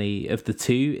certainly of the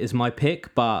 2 is my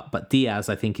pick, but Diaz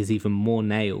I think is even more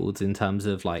nailed in terms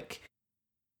of like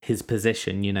his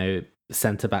position. You know,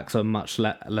 centre backs are much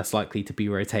less likely to be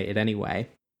rotated anyway.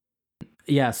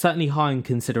 Yeah, certainly high in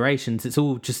considerations. It's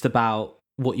all just about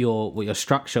what your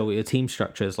team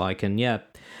structure is like, and yeah,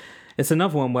 it's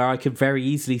another one where I could very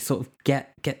easily sort of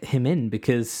get him in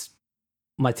because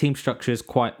my team structure is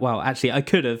quite well. Actually, I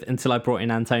could have until I brought in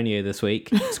Antonio this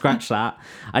week. Scratch that.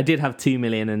 I did have 2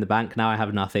 million in the bank. Now I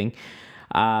have nothing.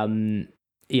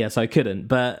 Yeah, so I couldn't.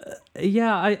 But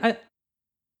yeah,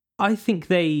 I think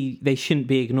they shouldn't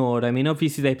be ignored. I mean,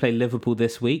 obviously they play Liverpool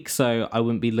this week, so I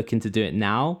wouldn't be looking to do it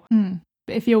now.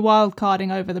 But if you're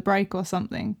wildcarding over the break or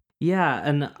something. Yeah,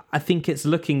 and I think it's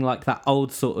looking like that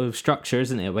old sort of structure,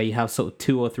 isn't it? Where you have sort of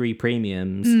 2 or 3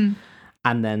 premiums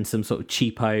and then some sort of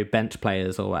cheapo bench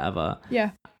players or whatever.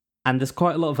 Yeah. And there's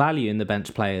quite a lot of value in the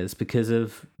bench players because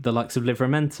of the likes of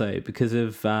Livramento, because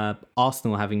of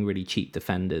Arsenal having really cheap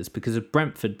defenders, because of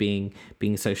Brentford being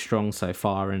so strong so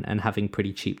far and having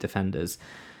pretty cheap defenders.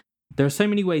 There are so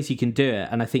many ways you can do it.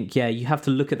 And I think, yeah, you have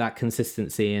to look at that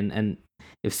consistency. And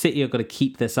if City are going to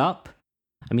keep this up,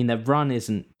 I mean, their run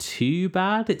isn't too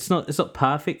bad. It's not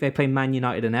perfect. They play Man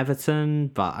United and Everton,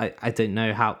 but I don't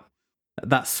know how.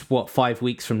 That's 5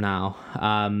 weeks from now.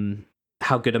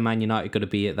 How good are Man United going to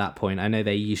be at that point? I know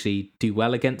they usually do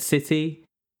well against City.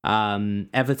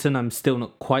 Everton, I'm still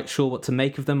not quite sure what to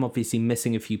make of them. Obviously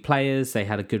missing a few players. They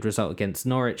had a good result against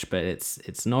Norwich, but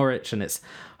it's Norwich, and it's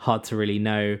hard to really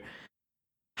know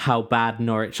how bad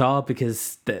Norwich are,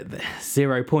 because the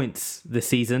 0 points this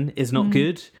season is not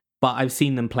good. But I've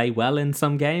seen them play well in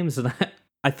some games, and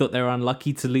I thought they were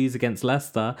unlucky to lose against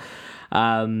Leicester.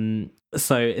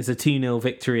 So is a 2-0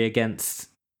 victory against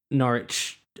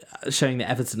Norwich showing that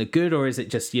Everton are good, or is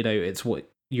it just, it's what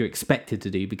you're expected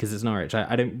to do because it's Norwich?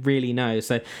 I don't really know.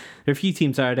 So there are a few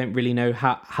teams there I don't really know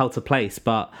how to place.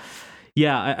 But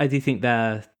yeah, I do think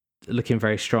they're looking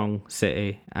very strong,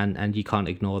 City, and you can't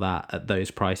ignore that at those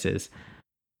prices.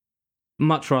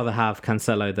 Much rather have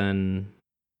Cancelo than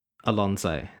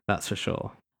Alonso, that's for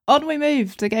sure. On we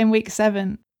move to game week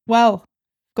 7. Well,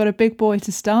 got a big boy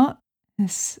to start.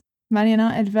 It's Man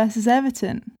United versus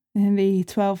Everton in the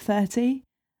 12:30.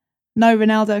 No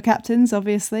Ronaldo captains,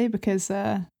 obviously, because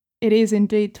it is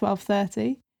indeed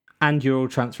 12:30. And you're all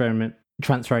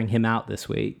transferring him out this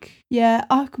week. Yeah,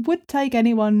 I would take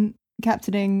anyone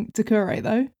captaining Doucouré,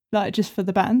 though, like just for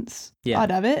the bants. Yeah. I'd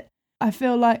have it. I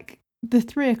feel like the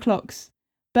 3 o'clocks,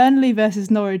 Burnley versus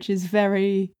Norwich is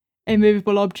very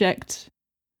immovable object.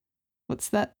 What's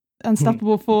that?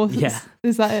 Unstoppable force? Yeah.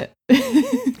 Is that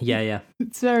it? Yeah.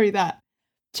 It's very that.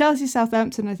 Chelsea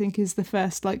Southampton, I think, is the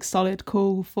first solid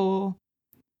call for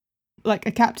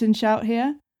a captain shout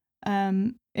here.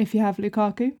 If you have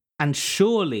Lukaku. And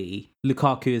surely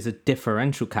Lukaku is a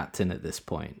differential captain at this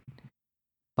point.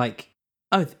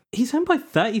 He's owned by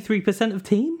 33% of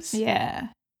teams? Yeah.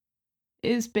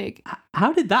 It is big.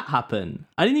 How did that happen?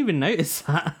 I didn't even notice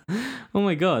that. Oh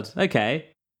my god. Okay.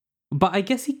 But I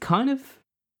guess he kind of...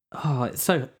 Oh, it's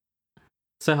so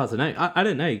hard to know. I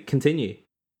don't know. Continue.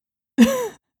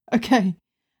 Okay.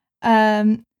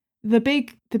 The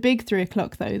big 3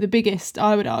 o'clock, though, the biggest,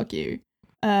 I would argue,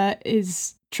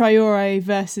 is Traore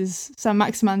versus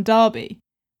Saint-Maximin derby.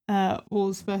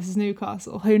 Wolves versus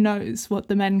Newcastle. Who knows what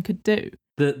the men could do?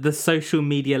 The social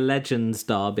media legends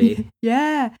derby.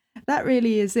 Yeah, that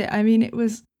really is it. I mean, it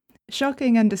was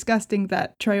shocking and disgusting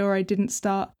that Traore didn't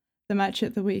start the match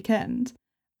at the weekend,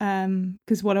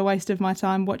 because what a waste of my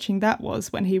time watching that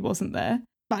was when he wasn't there.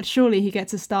 But surely he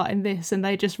gets a start in this and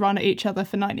they just run at each other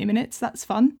for 90 minutes. That's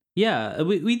fun. Yeah,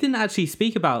 we didn't actually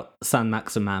speak about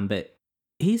Saint-Maximin, but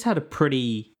he's had a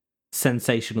pretty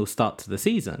sensational start to the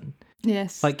season.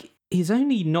 Yes. He's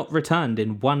only not returned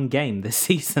in one game this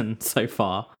season so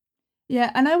far.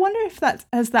 Yeah, and I wonder if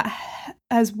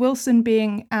has Wilson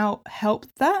being out helped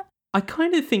that? I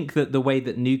kind of think that the way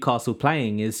that Newcastle are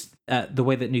playing is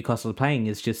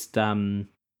just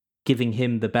giving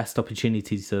him the best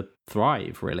opportunity to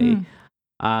thrive, really.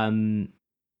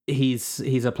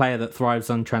 He's a player that thrives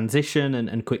on transition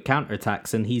and quick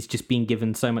counterattacks, and he's just been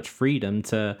given so much freedom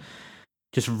to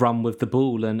just run with the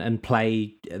ball and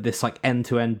play this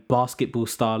end-to-end basketball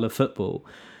style of football.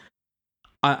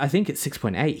 I think at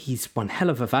 6.8, he's one hell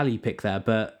of a value pick there,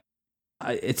 but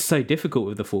it's so difficult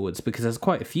with the forwards because there's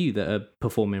quite a few that are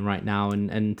performing right now,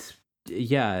 and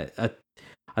yeah,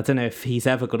 I don't know if he's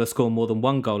ever got to score more than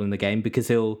one goal in the game, because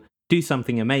he'll do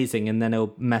something amazing and then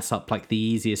he'll mess up the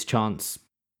easiest chance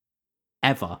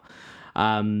ever.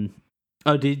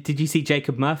 Did you see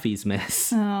Jacob Murphy's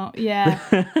miss? Oh, yeah.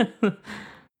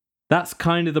 That's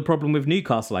kind of the problem with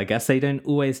Newcastle, I guess. They don't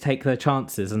always take their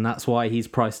chances, and that's why he's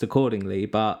priced accordingly.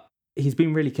 But he's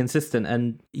been really consistent.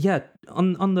 And yeah,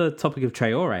 on the topic of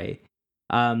Traore,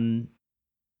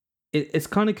 it's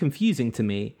kind of confusing to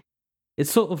me.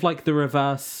 It's sort of like the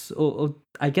reverse, or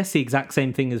I guess the exact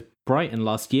same thing as Brighton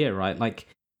last year, right?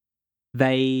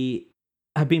 They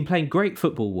have been playing great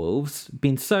football, Wolves,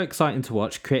 been so exciting to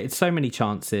watch, created so many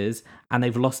chances, and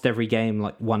they've lost every game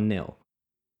 1-0.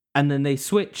 And then they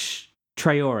switch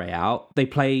Traore out. They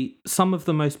play some of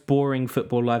the most boring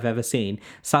football I've ever seen.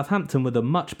 Southampton were the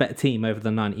much better team over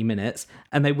the 90 minutes,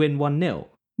 and they win 1-0.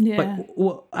 Yeah.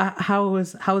 How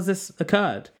has this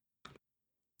occurred?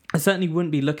 I certainly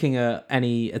wouldn't be looking at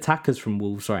any attackers from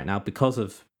Wolves right now because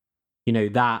of,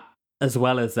 that, as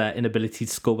well as their inability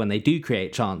to score when they do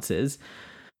create chances.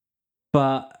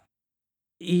 But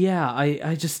yeah,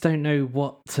 I just don't know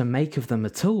what to make of them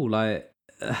at all.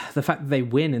 The fact that they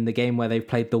win in the game where they've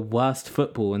played the worst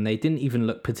football and they didn't even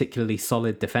look particularly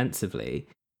solid defensively.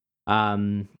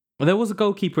 There was a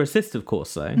goalkeeper assist, of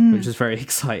course, though, which is very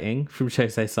exciting from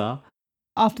Jose Sarr.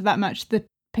 After that match, the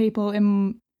people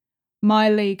in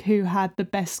my league who had the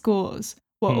best scores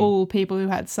were all people who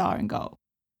had Sarr in goal.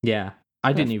 Yeah,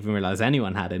 I didn't even realise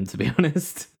anyone had him, to be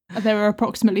honest. There were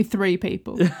approximately 3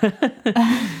 people.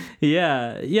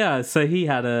 Yeah. So he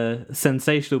had a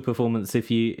sensational performance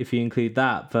if you include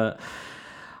that. But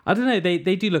I don't know. They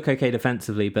do look okay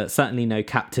defensively, but certainly no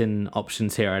captain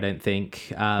options here, I don't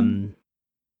think.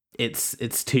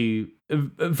 It's too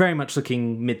very much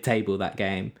looking mid-table, that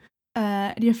game.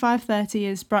 Your 5:30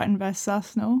 is Brighton versus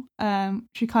Arsenal.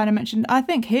 She kind of mentioned. I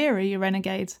think here are your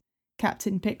Renegade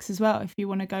captain picks as well. If you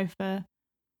want to go for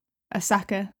a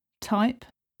Saka type.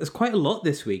 There's quite a lot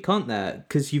this week, aren't there?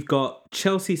 Because you've got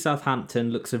Chelsea,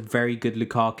 Southampton looks a very good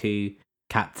Lukaku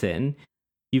captain.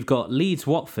 You've got Leeds,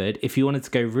 Watford. If you wanted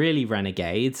to go really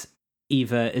renegades,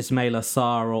 either Ismaila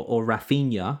Sarr or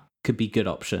Rafinha could be good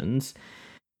options.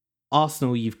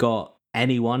 Arsenal, you've got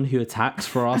anyone who attacks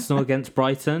for Arsenal against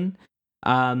Brighton.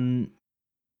 And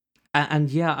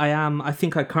yeah, I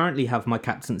think I currently have my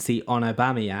captaincy on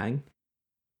Aubameyang.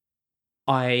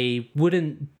 I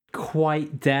wouldn't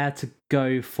quite dare to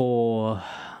go for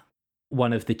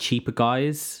one of the cheaper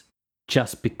guys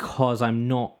just because I'm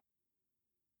not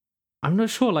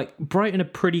sure. Like, Brighton are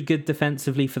pretty good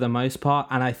defensively for the most part,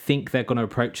 and I think they're going to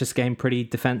approach this game pretty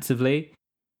defensively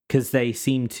because they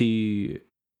seem to,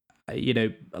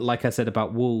 like I said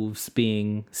about Wolves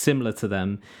being similar to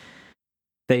them,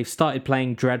 they've started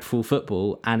playing dreadful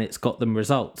football and it's got them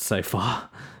results so far.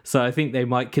 So I think they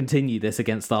might continue this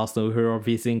against Arsenal, who are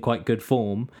obviously in quite good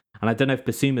form. And I don't know if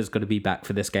Basuma's going to be back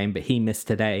for this game, but he missed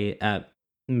today's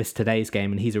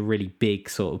game, and he's a really big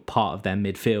sort of part of their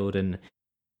midfield and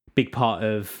big part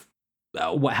of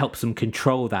what helps them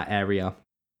control that area.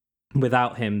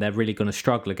 Without him, they're really going to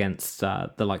struggle against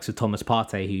the likes of Thomas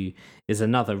Partey, who is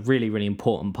another really, really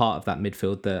important part of that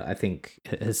midfield that I think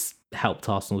has helped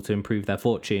Arsenal to improve their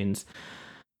fortunes.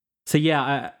 So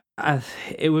yeah,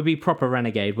 it would be proper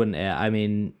renegade, wouldn't it? I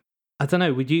mean, I don't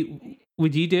know. Would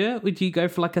you do it? Would you go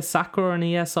for like a Saka or an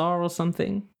ESR or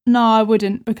something? No, I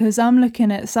wouldn't, because I'm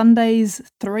looking at Sundays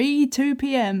 2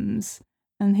 p.m s,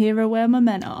 and here are where my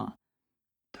men are.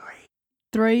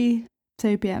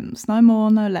 2 p.m s, no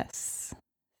more, no less.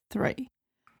 3.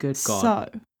 Good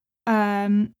God.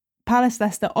 So, Palace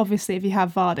Leicester. Obviously, if you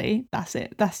have Vardy, that's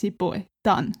it. That's your boy.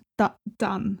 Done.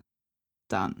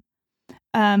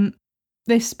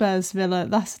 This Spurs Villa,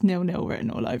 that's 0-0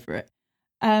 written all over it.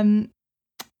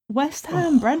 West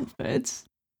Ham Brentford.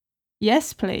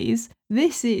 Yes, please.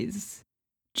 This is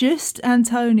just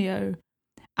Antonio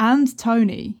and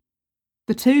Tony,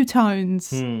 the two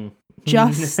Tones,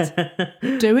 just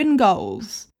doing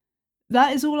goals.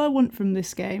 That is all I want from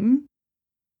this game,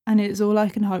 and it's all I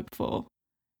can hope for.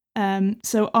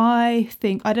 So I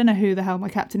think, I don't know who the hell my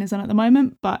captain is on at the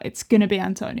moment, but it's going to be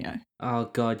Antonio. Oh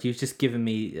God, you've just given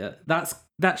me... that's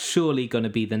surely going to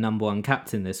be the number one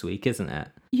captain this week, isn't it?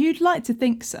 You'd like to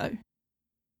think so.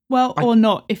 Well, or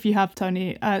not if you have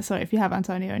if you have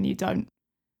Antonio and you don't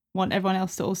want everyone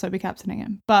else to also be captaining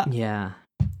him. But yeah,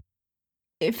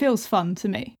 it feels fun to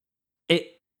me.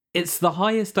 It's the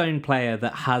highest owned player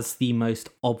that has the most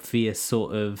obvious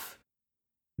sort of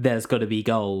there's got to be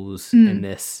goals in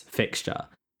this fixture,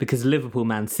 because Liverpool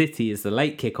Man City is the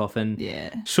late kickoff,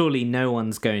 and surely no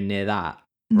one's going near that.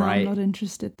 No, right? I'm not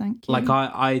interested, thank you. Like,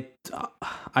 I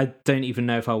don't even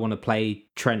know if I want to play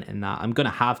Trent in that. I'm going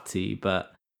to have to,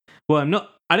 but... Well,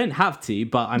 I don't have to,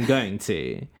 but I'm going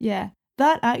to. Yeah.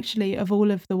 That actually, of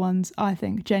all of the ones, I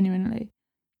think, genuinely,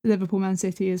 Liverpool Man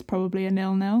City is probably a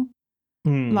 0-0.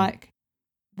 Like,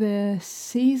 the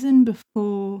season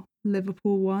before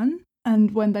Liverpool won,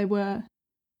 and when they were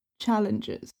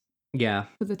challengers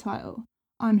for the title,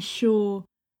 I'm sure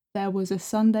there was a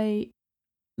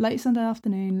late Sunday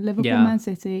afternoon, Liverpool Man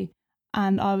City,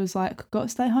 and I was like, got to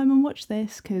stay home and watch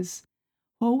this because,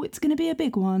 it's going to be a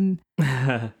big one.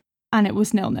 And it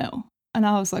was 0-0. And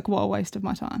I was like, what a waste of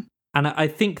my time. And I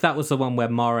think that was the one where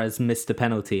Mahrez missed a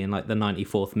penalty in like the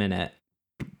 94th minute,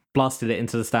 blasted it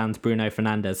into the stands Bruno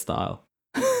Fernandes style.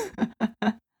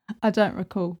 I don't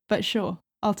recall, but sure,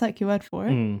 I'll take your word for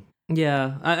it.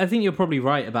 Yeah, I think you're probably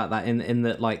right about that in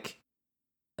that, like,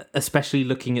 especially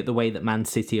looking at the way that Man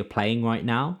City are playing right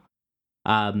now,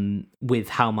 with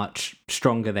how much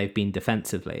stronger they've been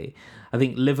defensively. I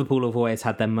think Liverpool have always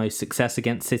had their most success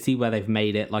against City, where they've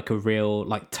made it like a real,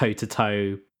 like,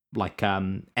 toe-to-toe, like,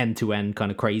 end-to-end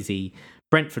kind of crazy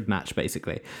Brentford match,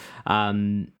 basically.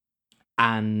 And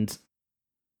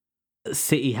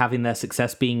City having their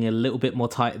success being a little bit more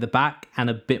tight at the back and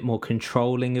a bit more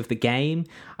controlling of the game.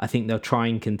 I think they'll try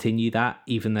and continue that,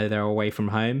 even though they're away from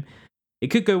home. It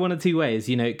could go one of two ways.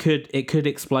 You know, it could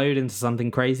explode into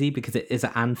something crazy because it is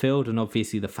at Anfield, and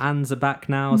obviously the fans are back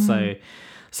now. So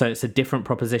it's a different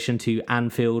proposition to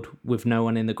Anfield with no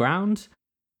one in the ground.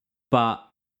 But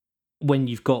when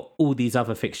you've got all these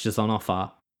other fixtures on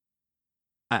offer,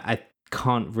 I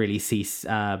can't really see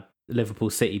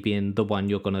Liverpool City being the one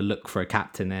you're going to look for a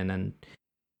captain in. And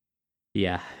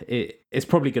yeah, it's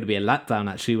probably going to be a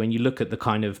letdown, actually, when you look at the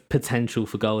kind of potential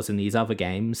for goals in these other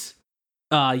games.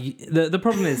 The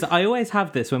problem is, I always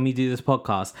have this when we do this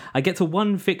podcast. I get to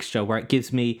one fixture where it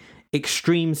gives me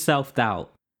extreme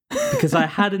self-doubt because I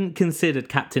hadn't considered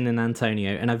captaining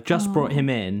Antonio, and I've just brought him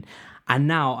in, and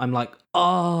now I'm like,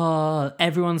 oh,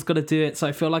 everyone's got to do it, so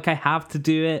I feel like I have to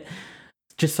do it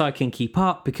just so I can keep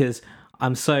up, because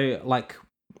I'm so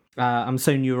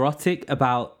neurotic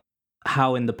about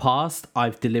how in the past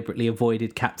I've deliberately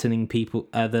avoided captaining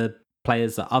the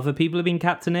players that other people have been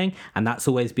captaining, and that's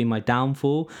always been my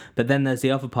downfall. But then there's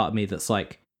the other part of me that's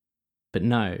like, but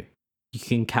no, you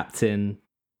can captain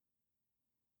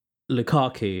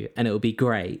Lukaku and it'll be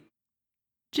great.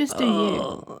 Just do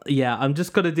you. Yeah, I'm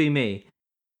just gonna do me.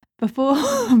 Before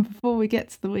we get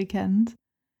to the weekend,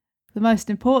 the most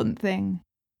important thing,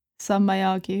 some may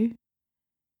argue,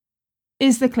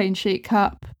 is the clean sheet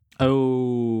cup.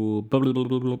 Oh, blah, blah, blah,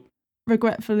 blah, blah.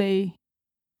 Regrettably,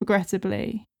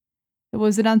 it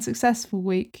was an unsuccessful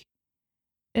week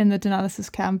in the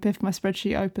Denalysis camp. If my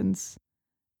spreadsheet opens,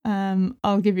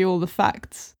 I'll give you all the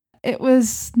facts. It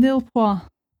was 0 points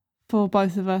for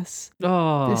both of us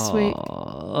this week.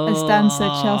 As Dan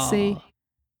said Chelsea,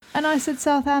 and I said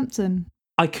Southampton.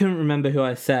 I couldn't remember who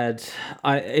I said.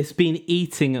 It's been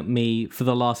eating at me for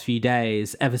the last few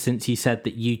days, ever since you said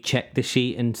that you checked the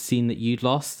sheet and seen that you'd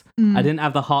lost. I didn't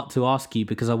have the heart to ask you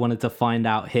because I wanted to find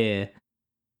out here.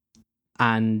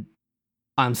 And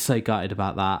I'm so gutted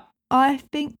about that. I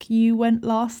think you went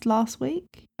last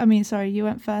week. You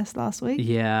went first last week.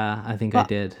 Yeah, I think I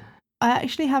did. I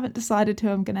actually haven't decided who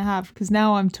I'm going to have, because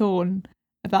now I'm torn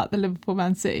about the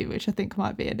Liverpool-Man City, which I think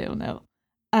might be a 0-0.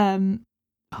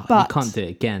 But you can't do it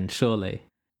again, surely.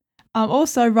 I'm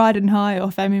also riding high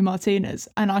off Emi Martinez,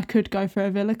 and I could go for a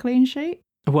Villa clean sheet.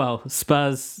 Well,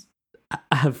 Spurs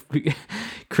have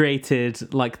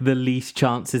created like the least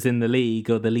chances in the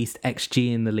league, or the least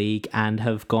XG in the league, and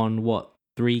have gone,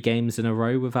 3 games in a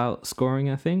row without scoring,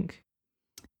 I think?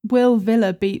 Will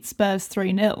Villa beat Spurs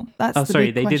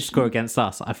 3-0? They did score against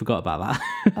us. I forgot about that.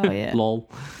 Oh, yeah. Lol.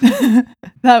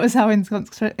 That was how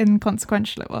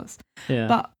inconsequential it was. Yeah.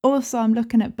 But also I'm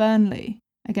looking at Burnley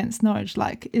against Norwich,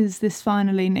 like, is this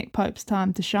finally Nick Pope's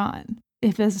time to shine?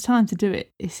 If there's a time to do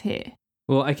it, it's here.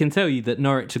 Well, I can tell you that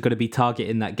Norwich are going to be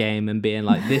targeting that game and being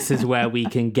like, this is where we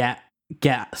can get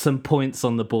some points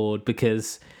on the board,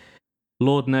 because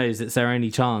Lord knows it's their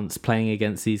only chance playing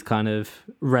against these kind of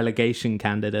relegation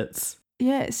candidates.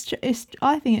 Yeah,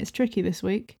 I think it's tricky this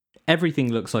week.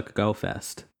 Everything looks like a goal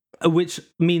fest, which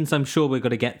means I'm sure we're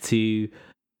going to get to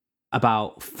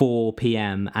about 4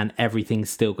 p.m. and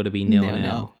everything's still going to be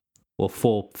 0-0, or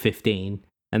 4:15,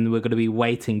 and we're going to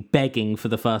be begging for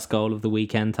the first goal of the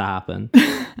weekend to happen.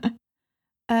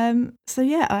 So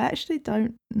yeah, I actually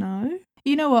don't know.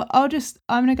 You know what? I'm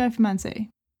going to go for Man City.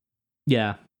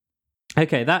 Yeah.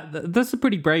 Okay, that's a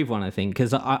pretty brave one, I think,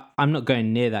 because I'm not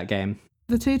going near that game.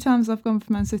 The 2 times I've gone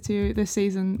for Man City this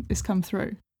season, it's come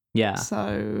through. Yeah.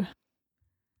 So,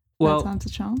 well, time to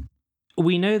charm.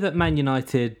 We know that Man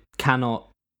United cannot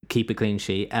keep a clean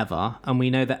sheet ever, and we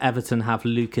know that Everton have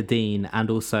Luca Dean and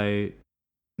also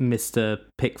Mr.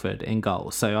 Pickford in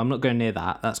goal. So I'm not going near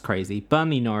that. That's crazy.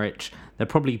 Burnley, Norwich, they're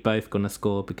probably both going to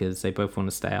score because they both want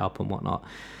to stay up and whatnot.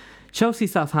 Chelsea,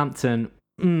 Southampton,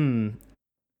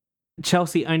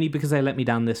 Chelsea only because they let me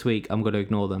down this week. I'm going to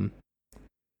ignore them.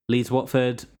 Leeds,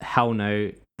 Watford, hell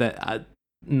no. That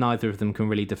neither of them can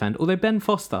really defend. Although Ben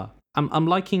Foster, I'm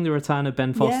liking the return of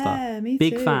Ben Foster. Yeah, me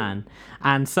Big too. fan.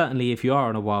 And certainly if you are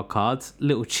on a wild card,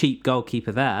 little cheap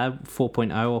goalkeeper there,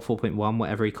 4.0 or 4.1,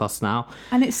 whatever he costs now.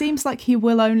 And it seems like he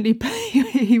will only play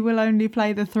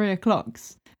the 3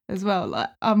 o'clocks as well. Like,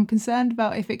 I'm concerned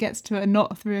about if it gets to a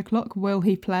not 3 o'clock, will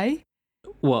he play?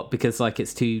 What, because like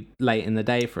it's too late in the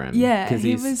day for him? Yeah,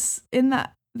 he was in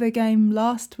the game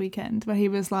last weekend where he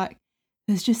was like,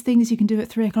 there's just things you can do at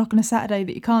 3 o'clock on a Saturday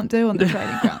that you can't do on the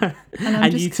training ground.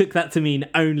 And you took that to mean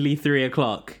only 3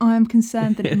 o'clock? I'm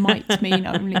concerned that it might mean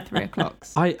only 3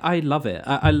 o'clocks. I love it.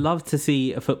 I love to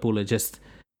see a footballer just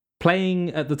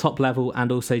playing at the top level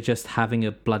and also just having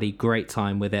a bloody great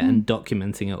time with it and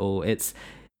documenting it all. It's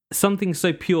something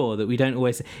so pure that we don't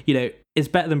always, it's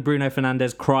better than Bruno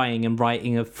Fernandes crying and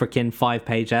writing a freaking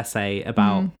 5-page essay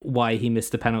about why he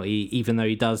missed a penalty, even though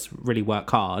he does really work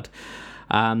hard.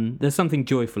 There's something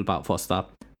joyful about Foster,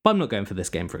 but I'm not going for this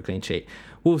game for a clean sheet.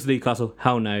 Wolves, Newcastle,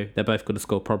 hell no, they're both going to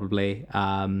score probably.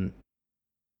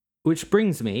 Which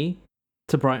brings me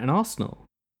to Brighton, Arsenal.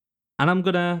 And I'm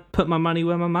going to put my money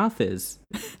where my mouth is.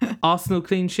 Arsenal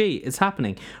clean sheet, it's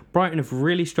happening. Brighton have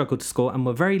really struggled to score and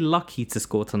were very lucky to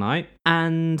score tonight.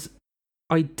 And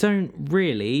I don't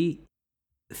really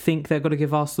think they're going to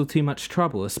give Arsenal too much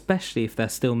trouble, especially if they're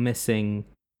still missing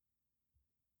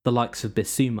the likes of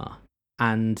Bissouma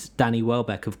And Danny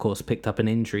Welbeck, of course, picked up an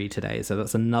injury today. So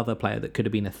that's another player that could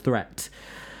have been a threat,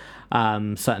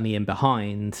 certainly in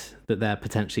behind, that they're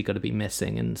potentially going to be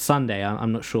missing. And Sunday,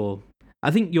 I'm not sure.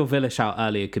 I think your Villa shout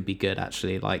earlier could be good,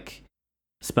 actually. Like,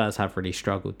 Spurs have really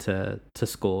struggled to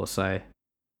score. So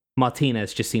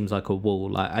Martinez just seems like a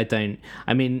wall. Like,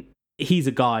 I mean, he's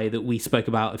a guy that we spoke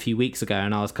about a few weeks ago,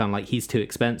 and I was kind of like, he's too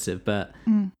expensive. But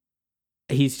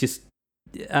he's just...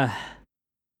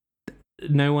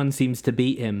 no one seems to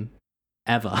beat him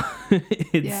ever.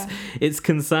 It's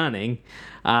concerning.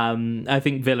 I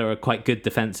think Villa are quite good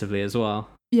defensively as well.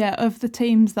 Yeah, of the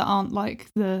teams that aren't like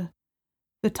the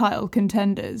title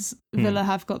contenders, Villa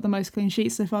have got the most clean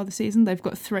sheets so far this season. They've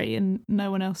got 3 and no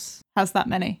one else has that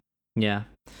many. Yeah.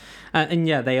 And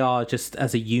yeah, they are just,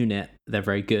 as a unit, they're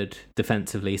very good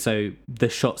defensively. So the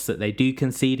shots that they do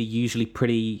concede are usually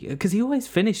pretty... Because he always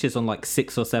finishes on like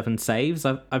 6 or 7 saves,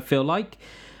 I feel like.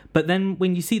 But then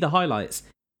when you see the highlights,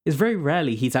 it's very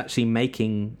rarely he's actually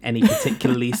making any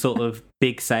particularly sort of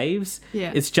big saves.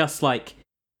 Yeah. It's just like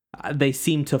they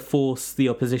seem to force the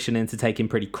opposition into taking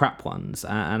pretty crap ones.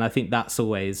 And I think that's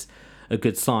always a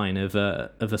good sign of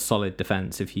a solid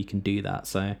defence if you can do that.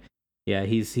 So, yeah,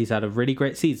 he's had a really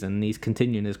great season and he's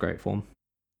continuing his great form.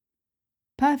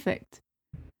 Perfect.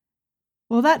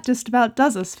 Well, that just about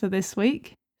does us for this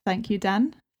week. Thank you,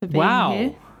 Dan, for being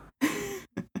here.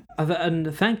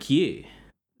 And thank you.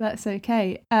 That's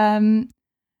okay.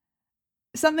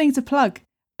 Something to plug.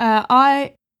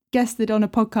 I guested on a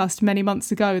podcast many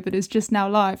months ago that is just now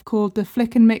live called the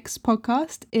Flick and Mix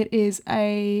podcast. It is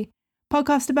a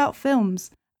podcast about films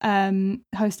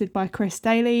hosted by Chris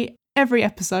Daly. Every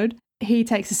episode, he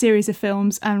takes a series of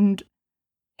films and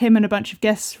him and a bunch of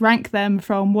guests rank them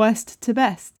from worst to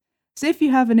best. So if you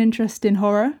have an interest in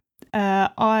horror,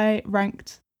 I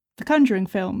ranked the Conjuring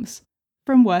films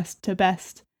from worst to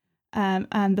best.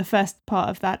 And the first part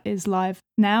of that is live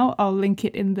now. I'll link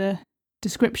it in the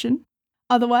description.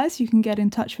 Otherwise, you can get in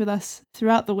touch with us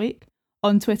throughout the week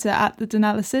on Twitter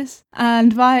 @TheDanalysis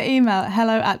and via email at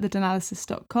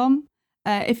hello@thedanalysis.com.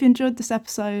 If you enjoyed this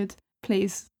episode,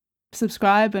 please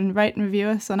subscribe and rate and review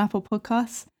us on Apple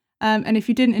Podcasts. And if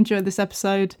you didn't enjoy this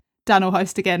episode, Dan will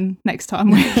host again next time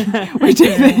we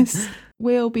do this.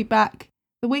 We'll be back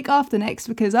the week after next,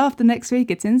 because after next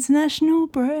week it's international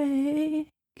break.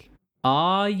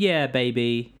 Ah, yeah,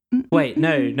 baby. Wait,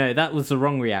 no, that was the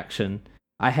wrong reaction.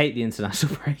 I hate the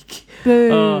international break.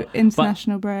 Boo,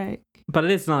 international break. But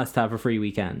it is nice to have a free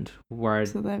weekend.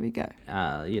 So there we go.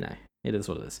 It is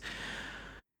what it is.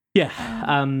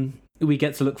 Yeah, we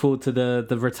get to look forward to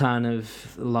the return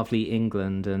of lovely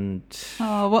England. And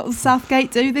what will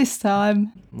Southgate do this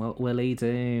time? What will he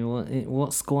do?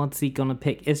 What squad's he gonna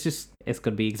pick? It's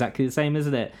gonna be exactly the same,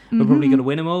 isn't it? We're probably gonna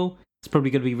win them all. It's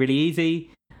probably gonna be really easy,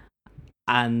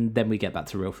 and then we get back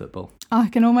to real football. I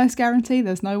can almost guarantee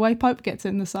there's no way Pope gets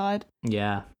in the side.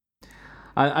 Yeah,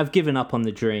 I've given up on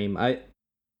the dream. I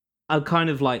kind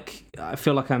of like, I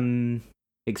feel like I'm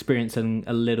experiencing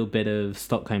a little bit of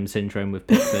Stockholm syndrome with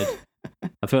Pickford.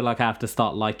 I feel like I have to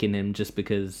start liking him just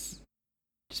because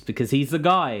he's the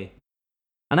guy.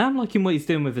 And I'm liking what he's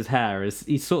doing with his hair.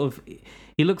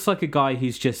 He looks like a guy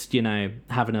who's just,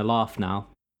 having a laugh now.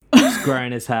 Just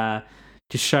growing his hair,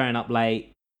 just showing up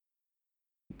late,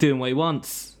 doing what he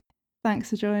wants. Thanks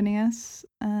for joining us,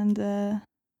 and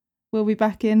we'll be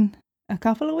back in a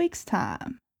couple of weeks'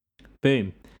 time.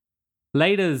 Boom.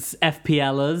 Laters,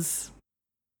 FPLers.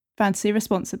 Fantasy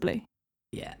responsibly.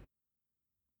 Yeah.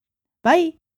 Bye.